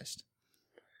surprised.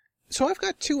 So I've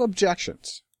got 2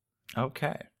 objections.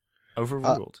 Okay.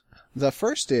 Overruled. The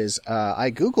first is, I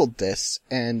Googled this,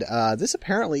 and this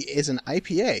apparently is an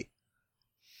IPA.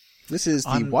 This is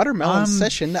the Watermelon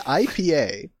Session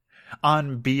IPA.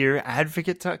 On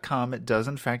beeradvocate.com, it does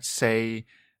in fact say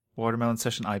Watermelon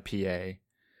Session IPA.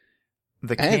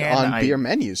 And on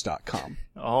beermenus.com.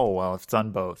 Oh, well, if it's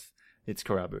on both, it's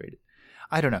corroborated.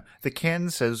 I don't know. The can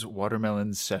says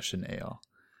Watermelon Session Ale.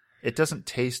 It doesn't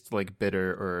taste like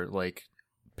bitter or like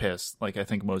piss like I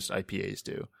think most IPAs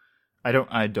do. I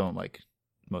don't like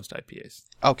most IPAs.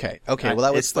 Okay. Well,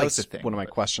 that was the thing, one of my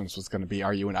questions was going to be,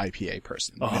 are you an IPA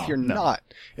person? Oh, if you're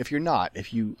not,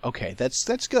 okay,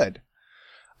 that's good.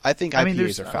 I think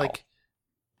IPAs are foul.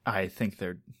 I think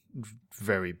they're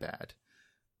very bad.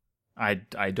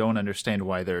 I don't understand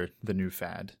why they're the new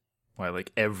fad. Why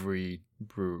every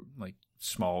brew,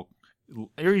 small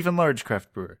or even large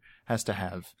craft brewer has to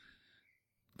have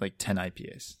 10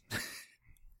 IPAs.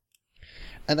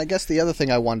 And I guess the other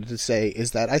thing I wanted to say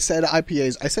is that I said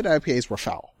IPAs were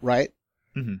foul, right?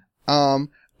 Mm-hmm.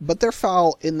 But they're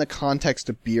foul in the context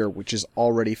of beer, which is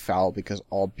already foul because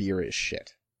all beer is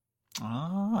shit.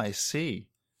 Ah, I see.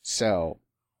 So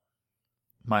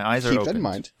My eyes are keep open. that in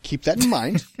mind. Keep that in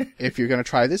mind. If you're going to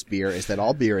try this beer, is that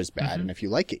all beer is bad, and if you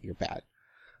like it, you're bad.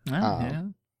 Yeah,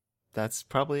 that's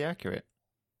probably accurate.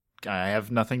 I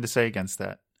have nothing to say against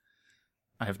that.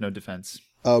 I have no defense.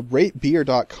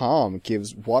 RateBeer.com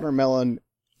gives Watermelon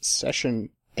Session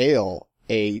Ale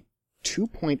a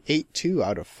 2.82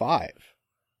 out of 5.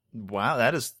 Wow,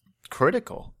 that is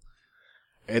critical.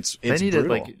 It's They needed,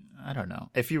 brutal. I don't know.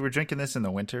 If you were drinking this in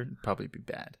the winter, it'd probably be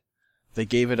bad. They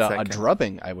gave it Does that a count?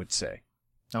 drubbing, I would say.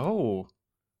 Oh,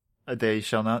 they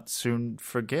shall not soon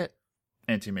forget.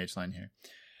 Anti-Mage Line here.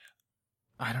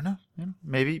 I don't know.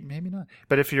 Maybe not.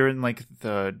 But if you're in like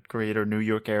the greater New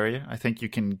York area, I think you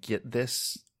can get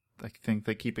this. I think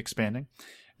they keep expanding.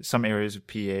 Some areas of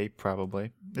PA,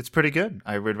 probably. It's pretty good.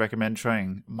 I would recommend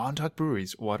trying Montauk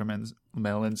Brewery's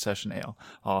Watermelon Session Ale.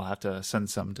 I'll have to send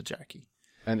some to Jackie.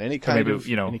 And any kind maybe, of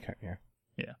Yeah.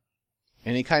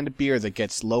 any kind of beer that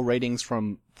gets low ratings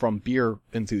from beer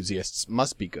enthusiasts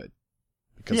must be good.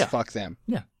 Because Yeah. fuck them.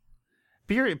 Yeah.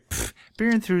 Beer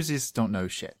enthusiasts don't know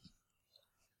shit.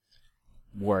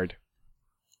 Word.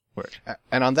 Word.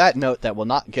 And on that note, that will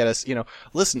not get us,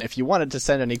 listen, if you wanted to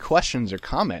send any questions or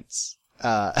comments,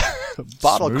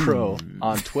 Bottle Crow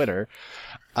on Twitter.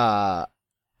 I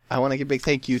want to give a big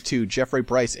thank you to Jeffrey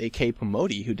Bryce, a.k.a.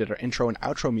 Pomodi, who did our intro and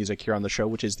outro music here on the show,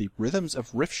 which is the Rhythms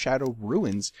of Rift Shadow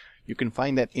Ruins. You can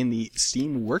find that in the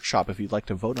Steam Workshop if you'd like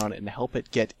to vote on it and help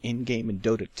it get in-game in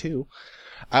Dota 2.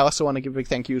 I also want to give a big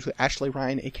thank you to Ashley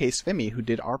Ryan, a.k.a. Svimmy, who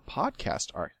did our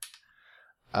podcast art.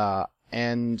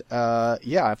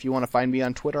 If you want to find me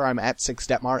on Twitter, I'm at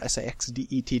Sixdettmar,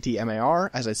 SAXDETTMAR.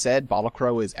 As I said, Bottle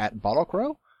Crow is at Bottle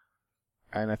Crow.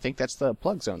 And I think that's the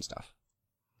plug zone stuff.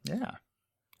 Yeah.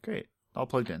 Great. All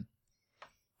plugged in.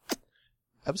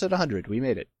 Episode 100. We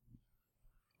made it.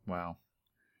 Wow.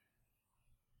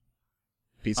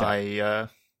 Peace out.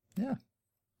 Yeah.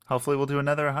 Hopefully we'll do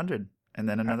another 100 and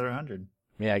then another 100.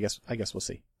 Yeah, I guess we'll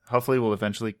see. Hopefully we'll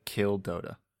eventually kill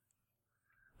Dota.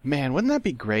 Man, wouldn't that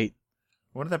be great?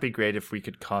 Wouldn't that be great if we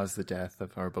could cause the death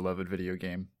of our beloved video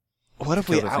game? What if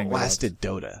Kill we the thing we outlasted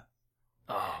Dota?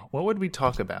 Oh, what would we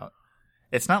talk about?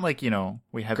 It's not like,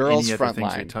 we have Girls any other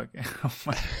things we Frontline. talk. Oh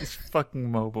my, these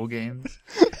fucking mobile games.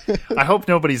 I hope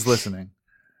nobody's listening.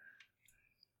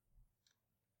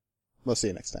 We'll see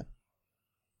you next time.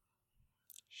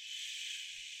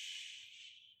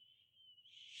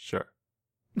 Sure.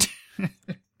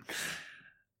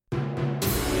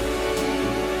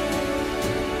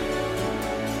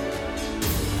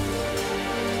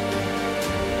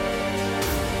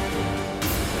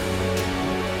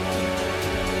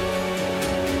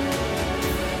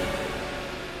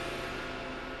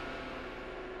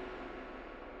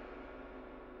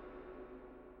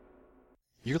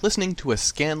 You're listening to a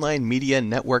Scanline Media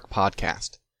Network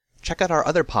podcast. Check out our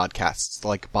other podcasts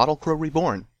like Bottle Crow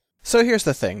Reborn. So here's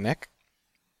the thing, Nick.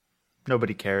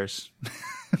 Nobody cares.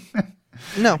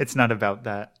 No, It's not about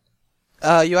that.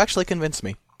 you actually convinced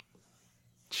me.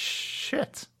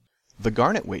 Shit. The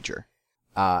Garnet Wager.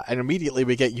 And immediately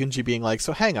we get Yunji being like,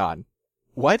 so hang on.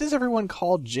 Why does everyone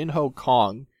call Jinho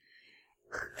Kong?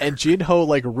 And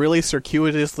Jinho, really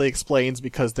circuitously explains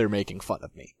because they're making fun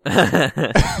of me.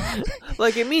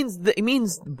 It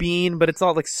means bean, but it's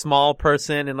all small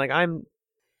person, and I'm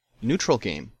Neutral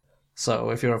game. So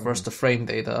if you're averse to frame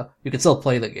data, you can still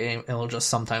play the game, it'll just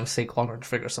sometimes take longer to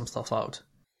figure some stuff out.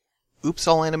 Oops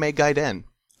All Anime Gaiden.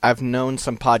 I've known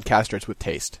some podcasters with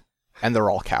taste, and they're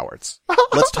all cowards.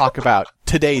 Let's talk about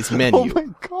today's menu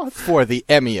for the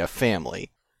Emiya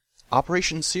family.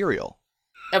 Operation Cereal.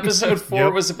 Episode 4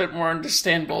 Yep. was a bit more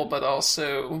understandable, but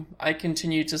also, I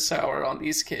continue to sour on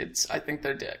these kids. I think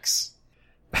they're dicks.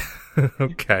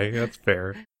 okay, that's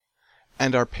fair.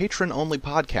 And our patron-only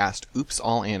podcast, Oops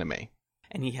All Anime.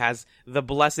 And he has the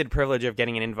blessed privilege of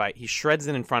getting an invite. He shreds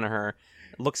it in front of her,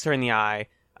 looks her in the eye,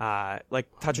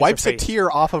 touches Wipes her a face, tear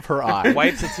off of her eye.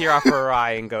 wipes a tear off her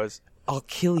eye, and goes, "I'll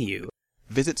kill you."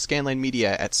 Visit Scanline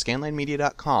Media at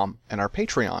scanlinemedia.com and our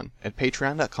Patreon at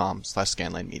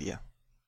patreon.com/scanlinemedia.